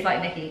singing it is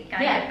like Nicki.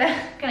 Can I Yeah. get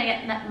that? Can I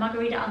get that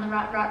margarita on the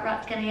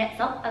right? Can I get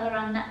salt all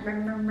around that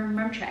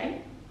rim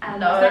tray? And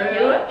No. was that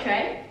your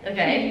tray? Okay.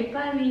 Can you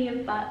buy me a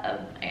bite of...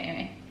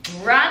 Anyway.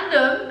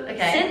 Random.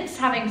 Okay. Since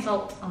having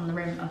salt on the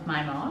rim of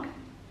my mug,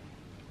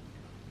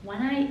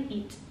 when I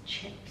eat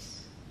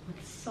chips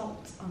with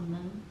salt on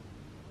them,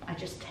 I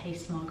just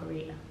taste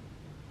margarita.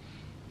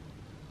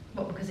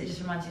 What, because it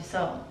just reminds you of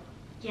salt?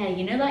 Yeah,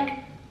 you know, like...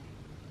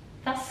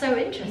 That's so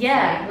interesting.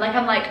 Yeah, like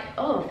I'm like,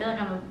 oh, I feel like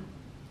I'm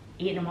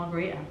eating a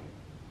margarita.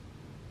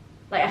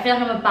 Like I feel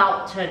like I'm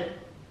about to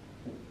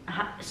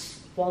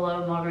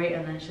swallow a margarita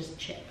and then it's just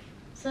chip.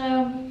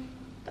 So,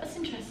 That's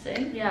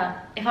interesting.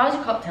 yeah. If I was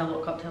a cocktail,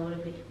 what cocktail would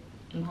it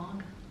be?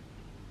 Marg.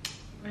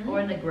 Really? Or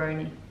a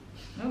Negroni.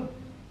 Oh,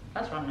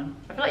 that's random.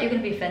 I feel like you're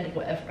going to be offended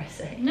whatever I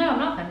say. No, I'm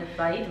not offended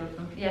by either of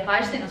them. Yeah. But I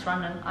just think that's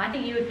random. I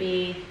think you would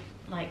be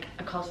like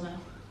a Cosmo.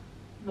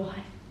 Why?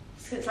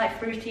 It's like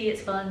fruity,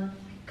 it's fun.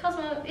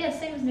 Cosmo, yeah,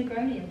 same as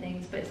Negroni and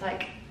things, but it's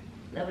like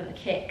a little bit of a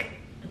kick.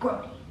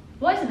 Negroni.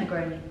 Why is it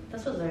Negroni?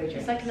 That's what Zoe drinks.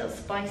 It's like a little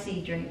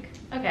spicy drink.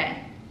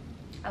 Okay.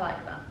 I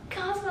like that.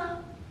 Cosmo.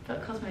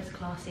 But Cosmo's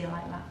classy, I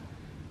like that.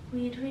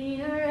 We'd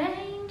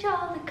rearrange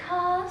all the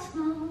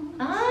cosmos.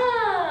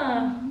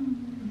 Ah!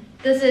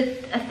 There's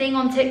a thing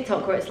on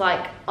TikTok where it's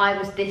like, I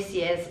was this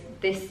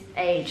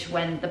age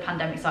when the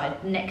pandemic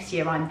started. Next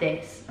year I'm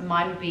this. And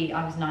mine would be,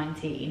 I was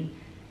 19.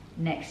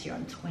 Next year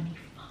I'm 25.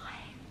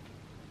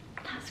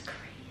 That's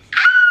crazy.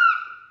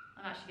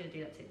 I'm actually actually gonna do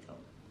that TikTok.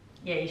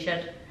 Yeah, you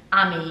should.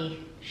 Amy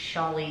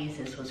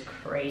Charlize's was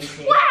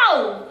crazy.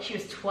 12! She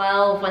was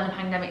 12 when the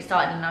pandemic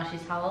started, and now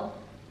she's how old?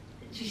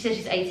 She said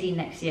she's 18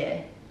 next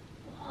year.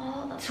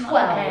 Oh, that's 12.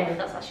 not okay.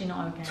 That's actually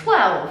not okay.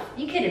 12?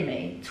 You kidding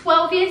me?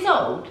 12 years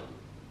old?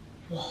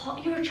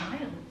 What? You're a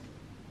child.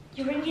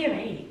 You're in year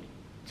 8.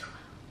 12.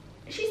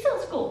 Is she still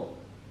at school?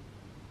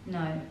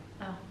 No.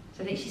 Oh.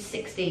 So I think she's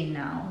 16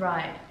 now.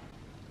 Right.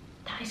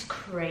 That is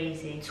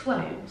crazy.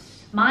 12?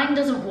 Mine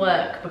doesn't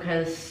work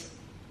because...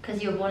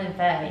 Because you were born in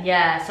February.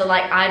 Yeah, so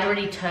like I'd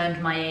already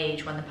turned my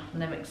age when the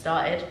pandemic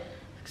started.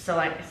 So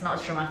like it's not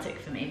as dramatic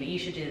for me, but you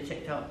should do the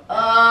TikTok.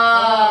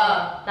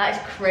 Oh, that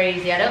is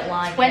crazy. I don't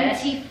like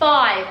 25.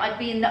 I'd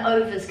be in the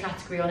overs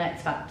category on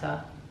X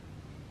Factor.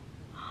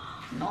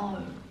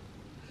 No.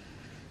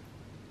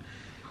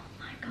 Oh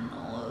my god.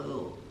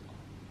 No.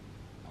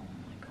 Oh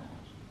my god.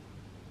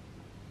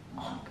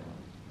 Oh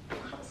my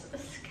god. That's so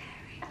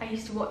scary. I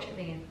used to watch it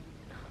thinking,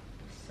 oh,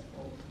 that's so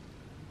old.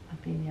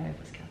 I'd be in the overs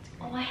category.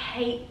 Oh, I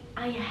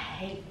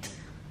hate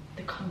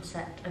the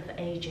concept of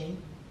aging.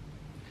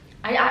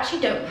 I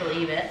actually don't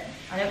believe it.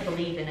 I don't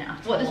believe in it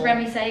at all. What does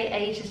Remy say?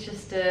 Age is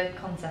just a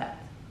concept.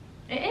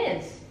 It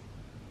is.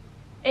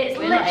 It's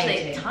We're not literally,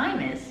 aging. time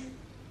is.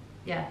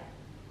 Yeah.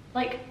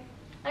 Like,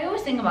 I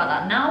always think about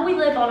that. Now we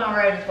live on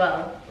our own as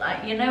well.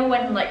 Like, you know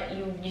when like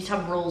you used to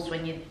have rules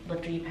when you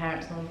lived with your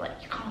parents and they were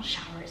like, you can't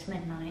shower, it's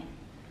midnight.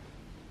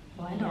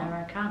 Why not?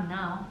 Yeah, I can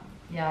now.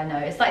 Yeah, I know.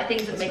 It's like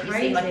things that It's make you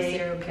seem like a crazy.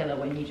 serial killer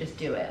when you just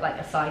do it, like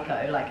a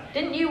psycho. Like,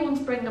 Didn't you once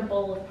bring a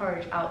bowl of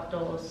porridge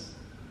outdoors?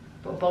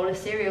 put a bowl of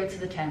cereal to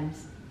the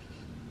Thames.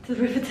 To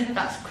the River Thames.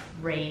 That's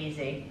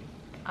crazy.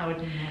 I would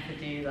never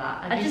do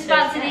that. I just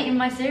fancied eating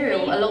my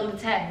cereal along the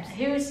Thames.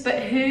 Who's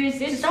Who's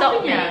to stopping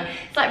stop me? you?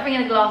 It's like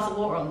bringing a glass of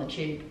water on the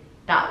tube.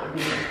 That would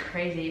be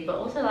crazy, but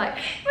also like,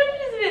 When you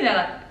just been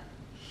there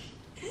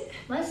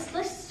like,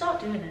 let's start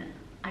doing it.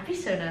 I'd be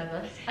so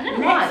nervous. I don't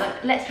know why.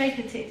 Like, let's make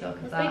a TikTok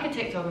of let's that. make a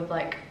TikTok of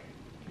like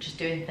just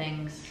doing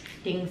things.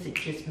 Things that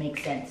just make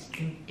sense. Oh,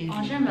 do you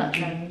remember that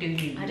trend?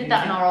 I did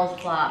that in our old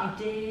flat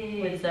You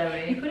did. with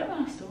Zoe. You put it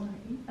on our story.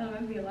 I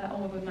remember you're like, oh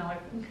my god, now I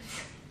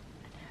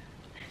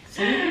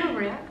So many people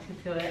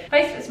reacted to it.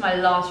 Facebook's my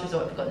last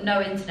resort. I've got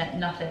no internet,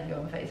 nothing. Go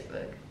on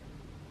Facebook.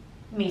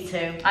 Me too.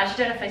 I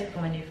actually don't have Facebook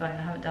on my new phone.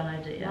 I haven't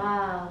downloaded it yet.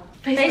 Wow.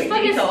 Facebook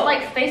Facebook is detox.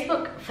 like,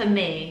 Facebook for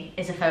me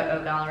is a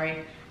photo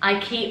gallery. I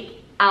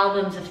keep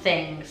albums of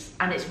things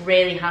and it's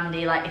really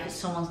handy. Like if it's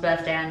someone's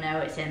birthday, I know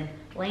it's in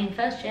Lane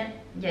first year.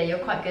 Yeah, you're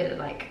quite good at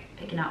like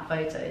picking out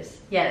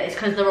photos. Yeah, it's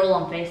because they're all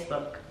on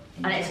Facebook.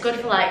 And it's good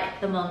for like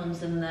the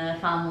mums and the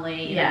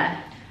family. you Yeah. know.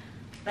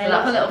 They So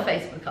love a that's-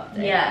 little Facebook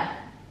update. Yeah.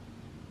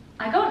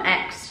 I go on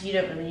X, you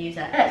don't really use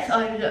X. X,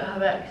 I don't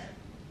have X.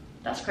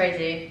 That's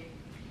crazy.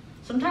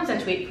 Sometimes I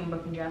tweet from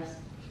Brooke and Jess.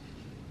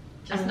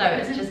 Just no,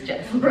 it's just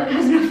Jess. Brooke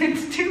has nothing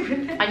to do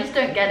with it. I just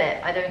don't get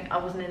it. I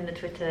wasn't in the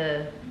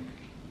Twitter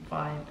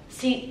vibe.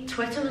 See,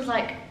 Twitter was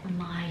like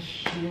my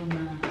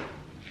humour.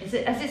 Has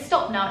it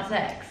stopped now? It's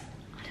X.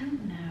 I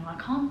don't know, I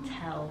can't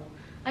tell.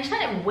 I just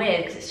find it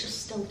weird because it's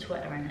just still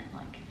Twitter in it.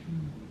 Like,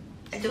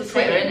 it's Still the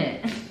Twitter same. in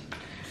it.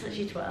 It's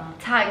literally Twitter.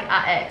 Tag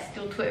at X.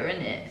 Still Twitter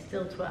in it.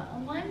 Still Twitter. Oh,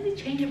 why did they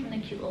change it from the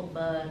cute little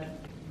bird?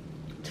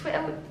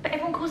 Twitter, but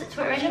everyone calls it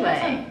Twitter What's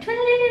anyway. that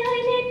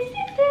song?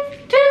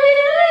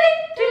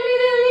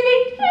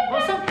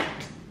 What song?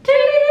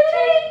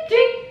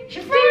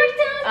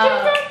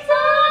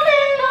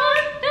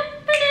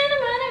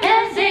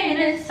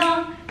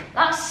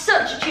 That's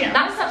such a tune.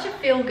 That's such a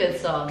feel-good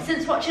song.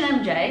 Since watching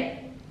MJ,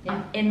 Yeah.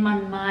 I'm in my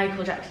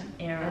Michael Jackson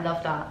era. I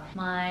love that.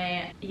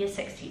 My year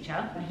 6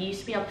 teacher, he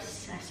used to be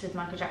obsessed with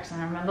Michael Jackson.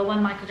 I remember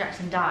when Michael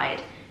Jackson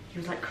died, he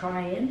was like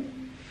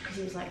crying because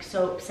he was like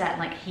so upset. And,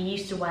 like he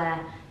used to wear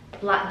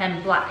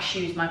black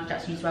shoes Michael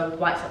Jackson used to wear with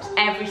white socks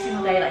every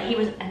single day. Like he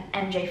was an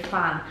MJ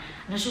fan.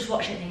 And I was just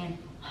watching it thinking,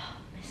 oh,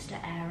 Mr.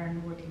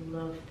 Aaron would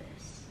love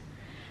this.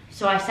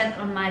 So I sent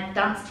my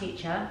dance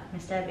teacher,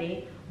 Miss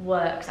Debbie,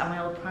 works at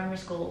my old primary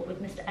school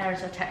with Mr. Aaron.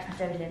 So I texted Miss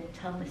Debbie saying,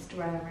 tell Mr.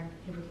 Aaron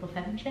he would love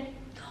MJ.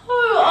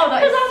 Oh,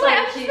 that Because is I was so like,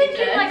 I was cute, thinking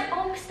Jess. like,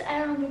 oh, Mr.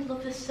 Aaron would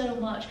love this so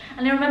much.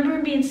 And I remember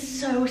him being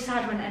so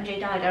sad when MJ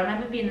died. I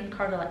remember being in the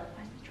corridor like,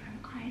 why is Mr. Aaron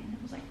crying? And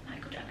it was like,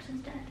 Michael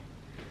Jackson's dead.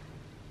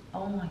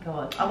 Oh my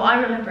god. Oh, I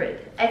remember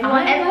it. Everyone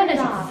I remember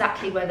knows that.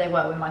 exactly where they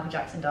were when Michael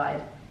Jackson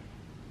died.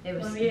 It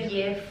was What year?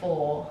 year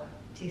 4,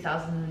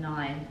 2009.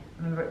 I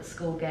remember at the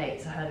school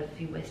gates I heard a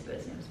few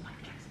whispers and it was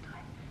Michael Jackson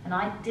died. And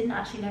I didn't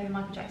actually know who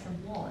Michael Jackson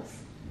was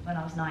when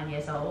I was 9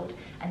 years old.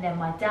 And then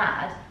my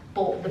dad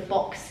bought the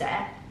box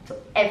set to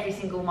every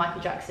single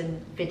Michael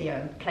Jackson video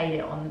and played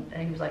it on,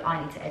 and he was like,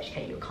 I need to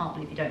educate you, I can't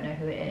believe you don't know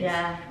who it is.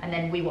 Yeah. And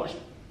then we watched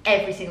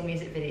every single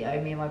music video,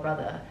 me and my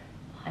brother,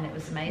 and it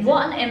was amazing.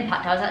 What an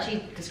impact. I was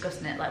actually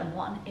discussing it, like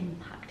what an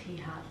impact he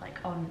had like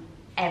on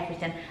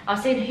everything. I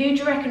was saying, who do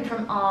you reckon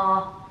from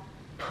our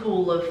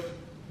pool of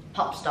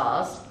pop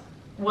stars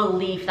will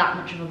leave that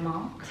much of a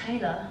mark?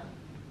 Taylor.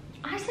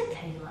 I said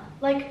Taylor.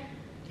 Like,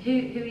 Who are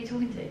you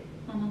talking to?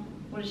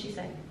 What did she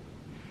say?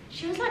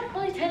 she was like,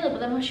 probably Taylor,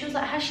 but then when she was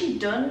like, has she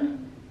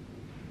done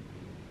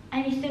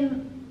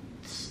anything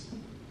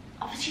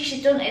obviously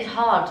she's done it's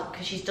hard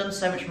because she's done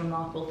so much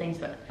remarkable things,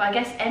 but I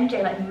guess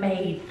MJ like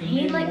made the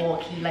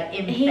moonwalk, he like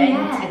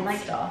invented like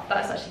stuff.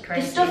 That's actually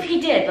crazy. The stuff he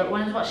did, but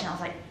when I was watching it, I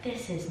was like,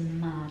 this is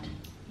mad.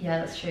 Yeah,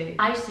 that's true.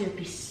 I used to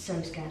be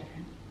so scared of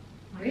him.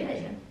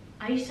 Really?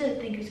 I used to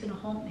think he was going to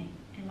haunt me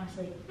in my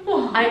sleep.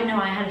 What? I know,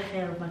 I had a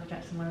fear of Michael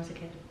Jackson when I was a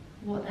kid.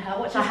 What the hell?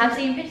 What? So I have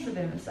seen pictures of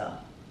him and stuff.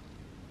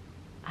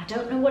 I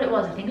don't know what it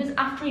was. I think it was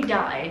after he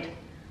died.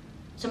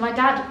 So my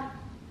dad,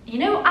 you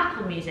know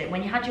Apple Music,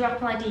 when you had your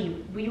Apple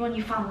ID, were you on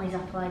your family's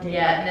Apple ID?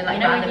 Yeah, and then like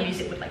you know, random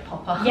music would like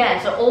pop up.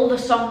 Yeah, so all the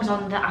songs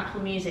on the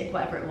Apple Music,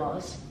 whatever it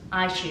was,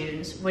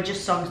 iTunes, were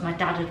just songs my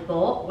dad had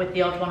bought with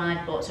the odd one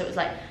I'd bought. So it was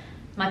like,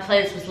 my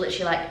playlist was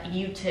literally like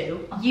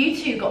U2.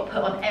 U2 got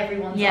put on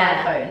everyone's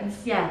iPhones.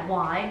 Yeah,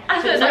 why?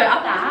 I don't know,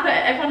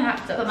 everyone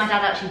hacked us. But my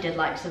dad actually did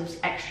like some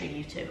extra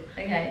U2.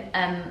 Okay.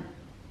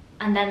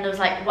 And then there was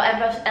like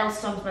whatever else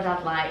songs my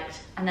dad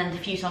liked, and then the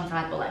few songs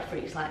I bought, like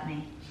Freaks Like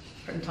Me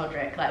from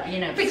Todrick, like, you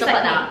know, Freaks stuff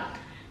Like like that.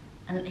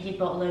 And he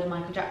bought a load of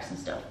Michael Jackson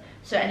stuff.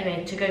 So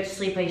anyway, to go to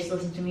sleep, I used to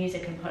listen to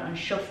music and put it on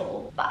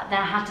shuffle. But then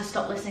I had to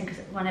stop listening because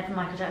whenever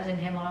Michael Jackson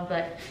came on, I'd be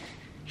like,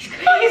 he's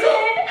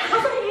here!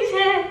 He's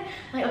here!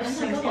 Like, I was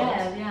so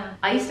scared, yeah.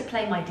 I used to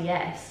play my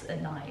DS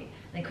at night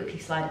and then quickly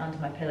slide it under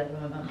my pillow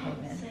when my mum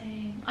came in.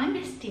 Same. I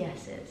miss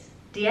DS's.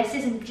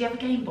 DS's, and do you have a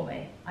Game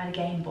Boy? I had a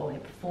Game Boy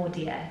before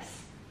DS.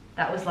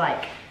 That was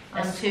like a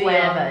I'm too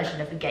square young. version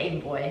of a Game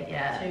Boy.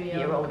 Yeah, Too young.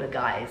 you're older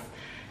guys.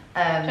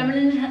 Do you remember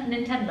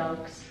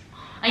Nintendogs?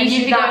 And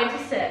you'd be going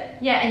to sit.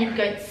 Yeah, and you'd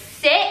go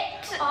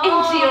sit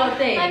into your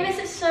thing. I miss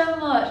it so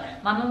much.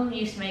 My mum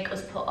used to make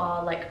us put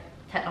our like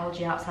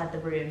technology outside the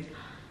room.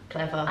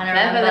 Clever. And I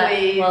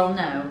remember, well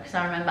no, because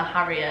I remember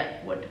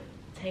Harriet would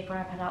take her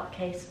iPad out the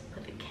case,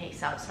 put the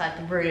case outside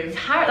the room.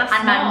 Harriet, that's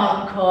and my smart.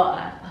 mum caught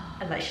her.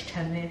 And like she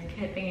turned the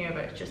thingy over,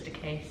 it's just a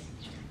case.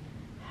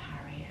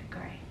 Harriet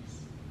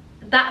Grace.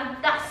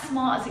 That's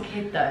smart as a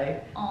kid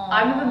though. Aww.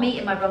 I remember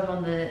meeting my brother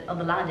on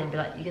the landing and be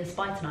like, you gonna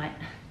spy tonight?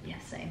 Yeah,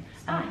 same.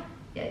 Spy?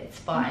 Yeah, it's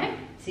spy. Okay.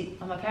 See,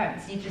 on my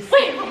parents, you just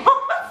Wait, what?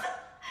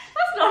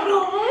 That's not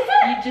normal, is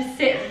it? You just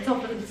sit at the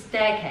top of the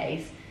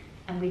staircase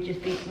and we'd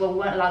just be, well, we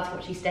weren't allowed to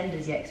watch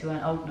EastEnders yet because we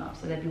weren't old enough,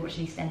 so they'd be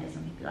watching EastEnders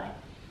and we'd be like,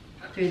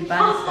 through the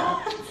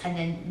banister, and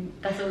then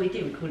that's all we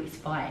do, we call it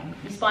spying.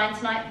 You spying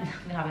tonight? I'm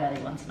gonna have an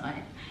early one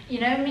tonight. You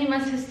know, me and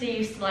my sister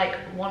used to like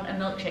want a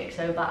milkshake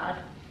so bad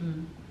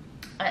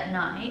at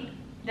night.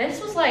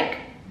 This was like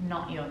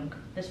not young,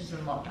 this was in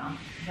lockdown.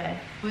 Okay.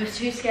 We were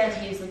too scared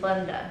to use the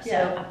blender, so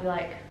Yeah. I'd be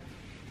like,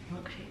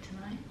 milkshake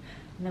tonight?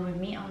 And then we'd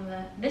meet on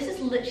the, this is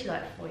literally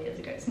like 4 years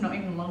ago, it's not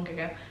even long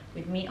ago.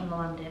 We'd meet on the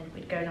landing,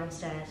 we'd go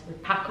downstairs,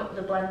 we'd pack up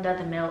the blender,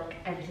 the milk,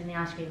 everything, the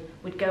ice cream.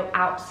 We'd go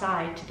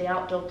outside to the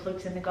outdoor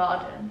plugs in the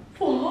garden.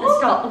 What? And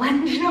start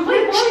blending our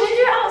Wait, why would you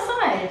do it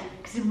outside?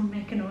 Because it would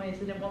make a noise,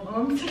 I didn't want my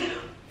mum to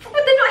know.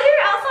 But they not hear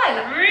it outside?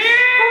 Like,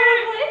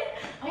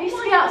 I used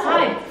to be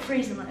outside,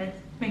 freezing like this,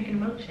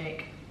 making a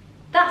milkshake.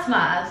 that's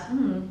mad.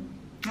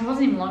 It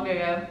wasn't even long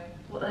ago.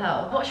 What the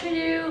hell? What should we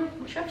do?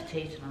 What should we have for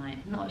tea tonight?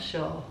 Not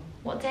sure.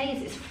 What day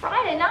is it? It's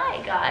Friday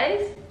night,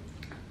 guys.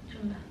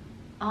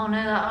 Oh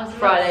no, that was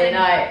Friday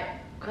night.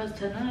 Because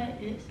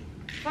tonight is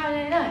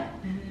Friday night.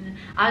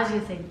 I was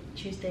gonna say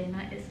Tuesday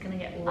night is gonna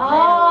get wild.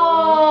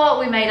 Oh,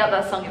 we made up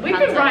that song. We've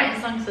been writing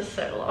songs for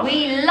so long.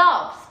 We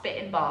love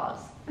spitting bars.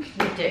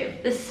 We do.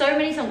 There's so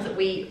many songs that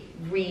we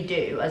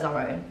redo as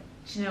our own.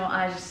 Do you know what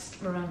I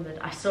just remembered?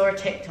 I saw a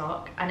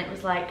TikTok and it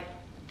was like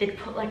they'd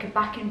put like a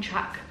backing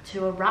track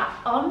to a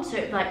rap on, so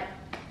it's like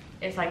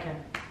a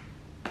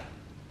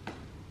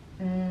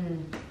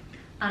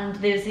and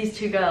there's these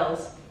two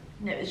girls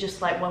and it was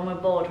just like when we're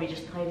bored we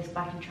just play this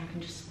backing track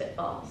and just spit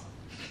bars.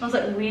 I was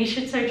like, we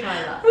should so try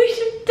that. We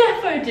should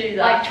defo do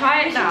that. Like,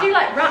 try it We now. should do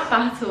like rap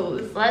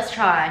battles. Let's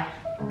try.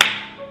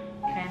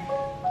 Okay.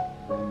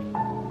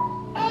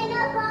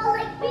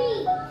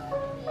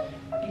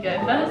 You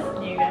go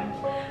first? You go.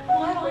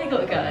 Why have I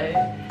got to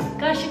go?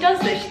 Guys, she does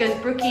this. She goes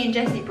Brookie and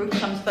Jessie. Brookie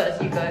comes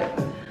first, you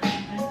go.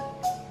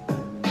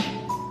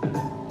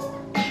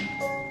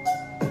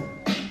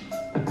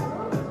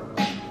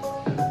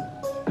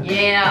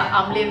 Yeah,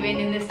 I'm living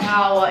in this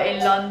tower in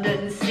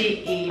London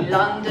City,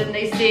 London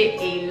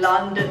City,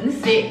 London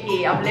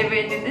City. I'm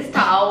living in this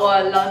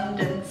tower,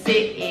 London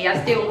City.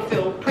 I still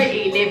feel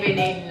pretty living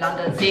in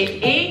London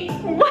City.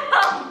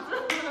 Wow,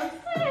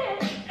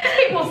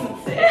 it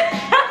wasn't sick.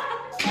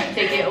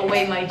 Take it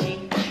away, my G.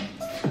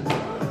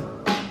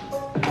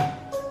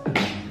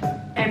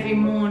 Every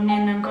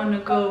morning I'm gonna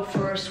go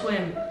for a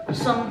swim.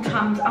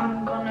 Sometimes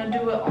I'm gonna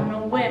do it on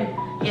a whim.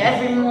 Yeah,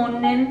 every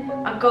morning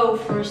I go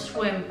for a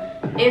swim.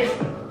 If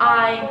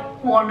I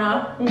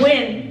wanna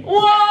win.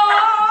 Whoa!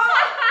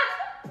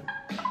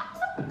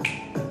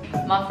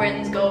 My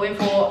friend's going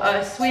for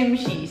a swim,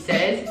 she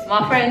says.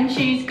 My friend,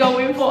 she's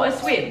going for a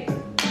swim.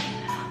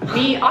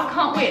 Me, I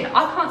can't win,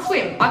 I can't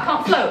swim, I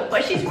can't float,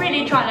 but she's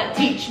really trying to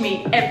teach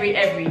me every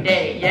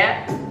day,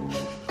 yeah?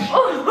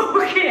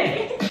 Oh,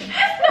 okay.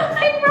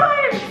 Nothing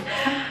rhymes!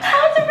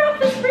 How to rap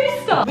this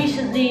freestyle?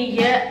 Recently,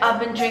 yeah, I've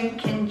been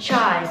drinking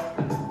chai.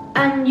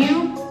 And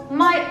you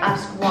might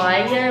ask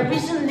why. Yeah,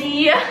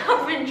 recently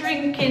I've been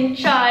drinking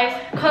chai,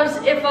 cause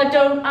if I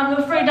don't, I'm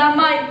afraid I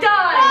might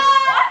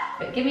die.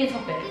 But give me a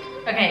topic.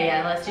 Okay,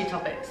 yeah, let's do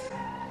topics.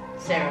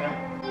 Cereal.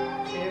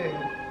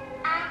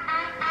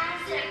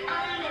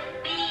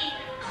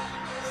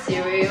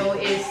 Cereal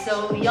is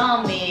so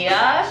yummy,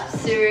 yeah?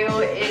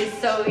 Cereal is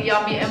so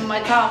yummy in my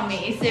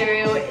tummy.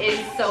 Cereal is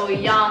so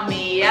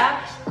yummy,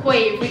 yeah?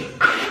 Crave.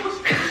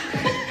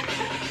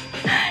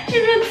 She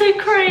meant to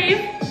crave.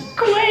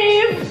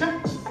 Crave.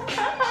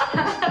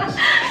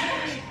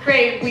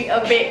 Crave, we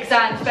are big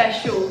and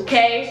special,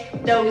 okay?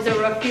 Those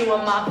are a few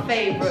of my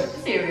favorite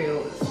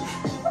cereals.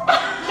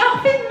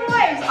 Nothing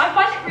rhymes. I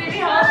find it really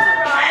hard to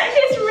write.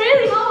 It's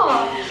really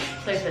hard.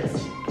 Sofas.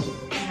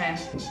 Okay.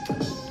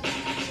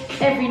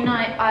 Every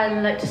night I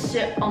like to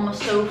sit on my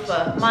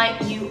sofa.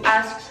 Might you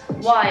ask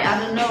why? I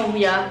don't know,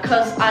 yeah.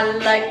 Cause I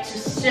like to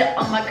sit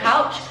on my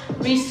couch.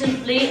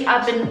 Recently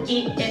I've been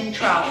eating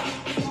trout.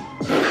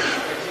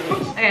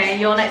 Okay,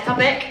 your next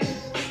topic.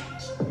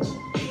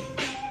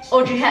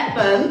 Audrey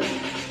Hepburn.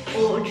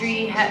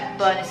 Audrey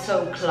Hepburn is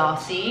so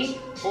classy.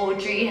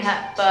 Audrey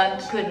Hepburn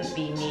couldn't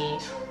be me.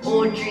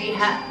 Audrey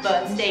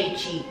Hepburn, stay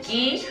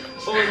cheeky.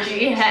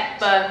 Audrey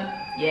Hepburn,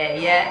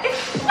 yeah.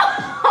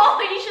 Oh,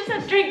 you should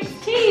have drinks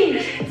tea.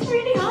 It's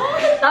really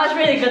hard. That was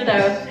really good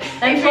though.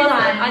 Them 3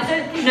 lines. I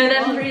don't think no,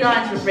 them 3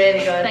 lines were really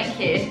good. Thank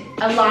you.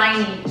 A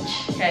line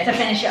each. Okay. To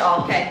finish it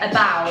off. Okay.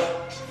 About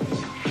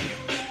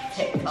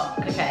TikTok.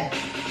 Okay.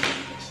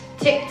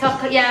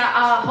 TikTok, yeah,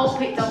 our whole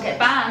TikTok get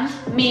banned.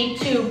 Me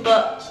too,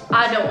 but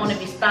I don't want to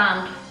be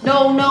spammed.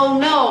 No,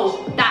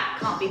 that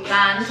can't be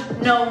planned.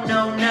 No.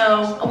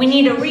 We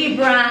need a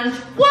rebrand.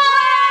 Wow!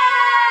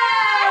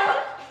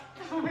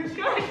 Oh my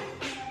god.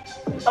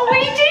 Are we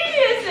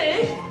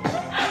geniuses?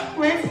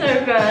 We're so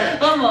good.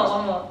 One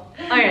more.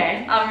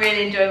 Okay. I'm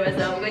really enjoying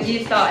myself. When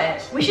you start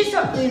it. We should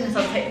start doing this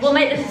on TikTok. We'll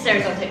make this a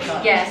series on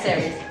TikTok. Yeah,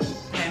 series.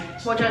 Okay.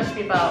 What do you want it to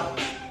be about?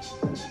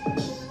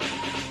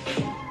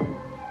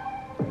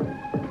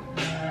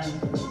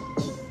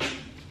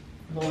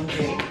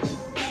 Laundry.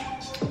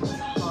 It's a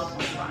hard one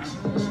to rhyme.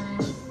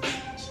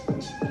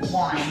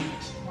 Wine.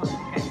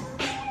 Okay.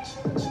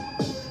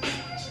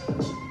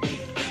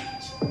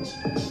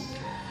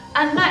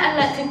 At night I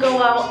like to go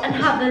out and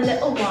have a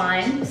little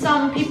wine.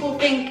 Some people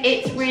think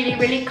it's really,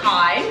 really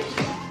kind.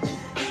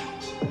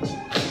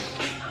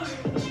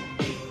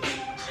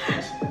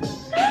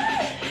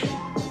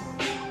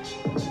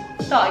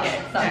 Start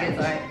again,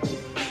 sorry.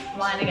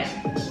 Wine again.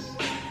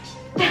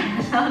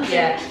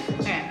 Yeah.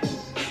 Okay.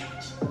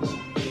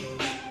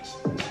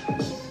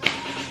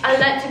 I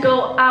like to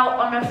go out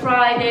on a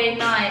Friday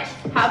night.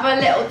 Have a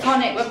little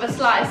tonic with a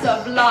slice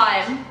of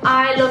lime.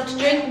 I love to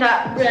drink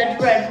that red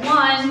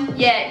wine.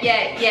 Yeah.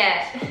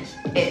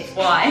 It's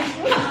wine.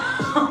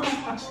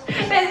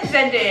 Let's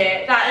send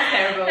it. That is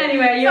terrible.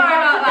 Anyway, you're sorry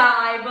about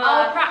that. But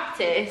I'll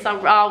practice. I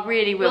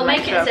really will. We'll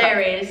make it a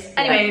series.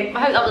 Yeah. Anyway, I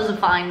hope that was a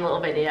fine little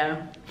video.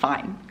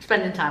 Fine.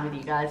 Spending time with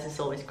you guys is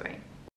always great.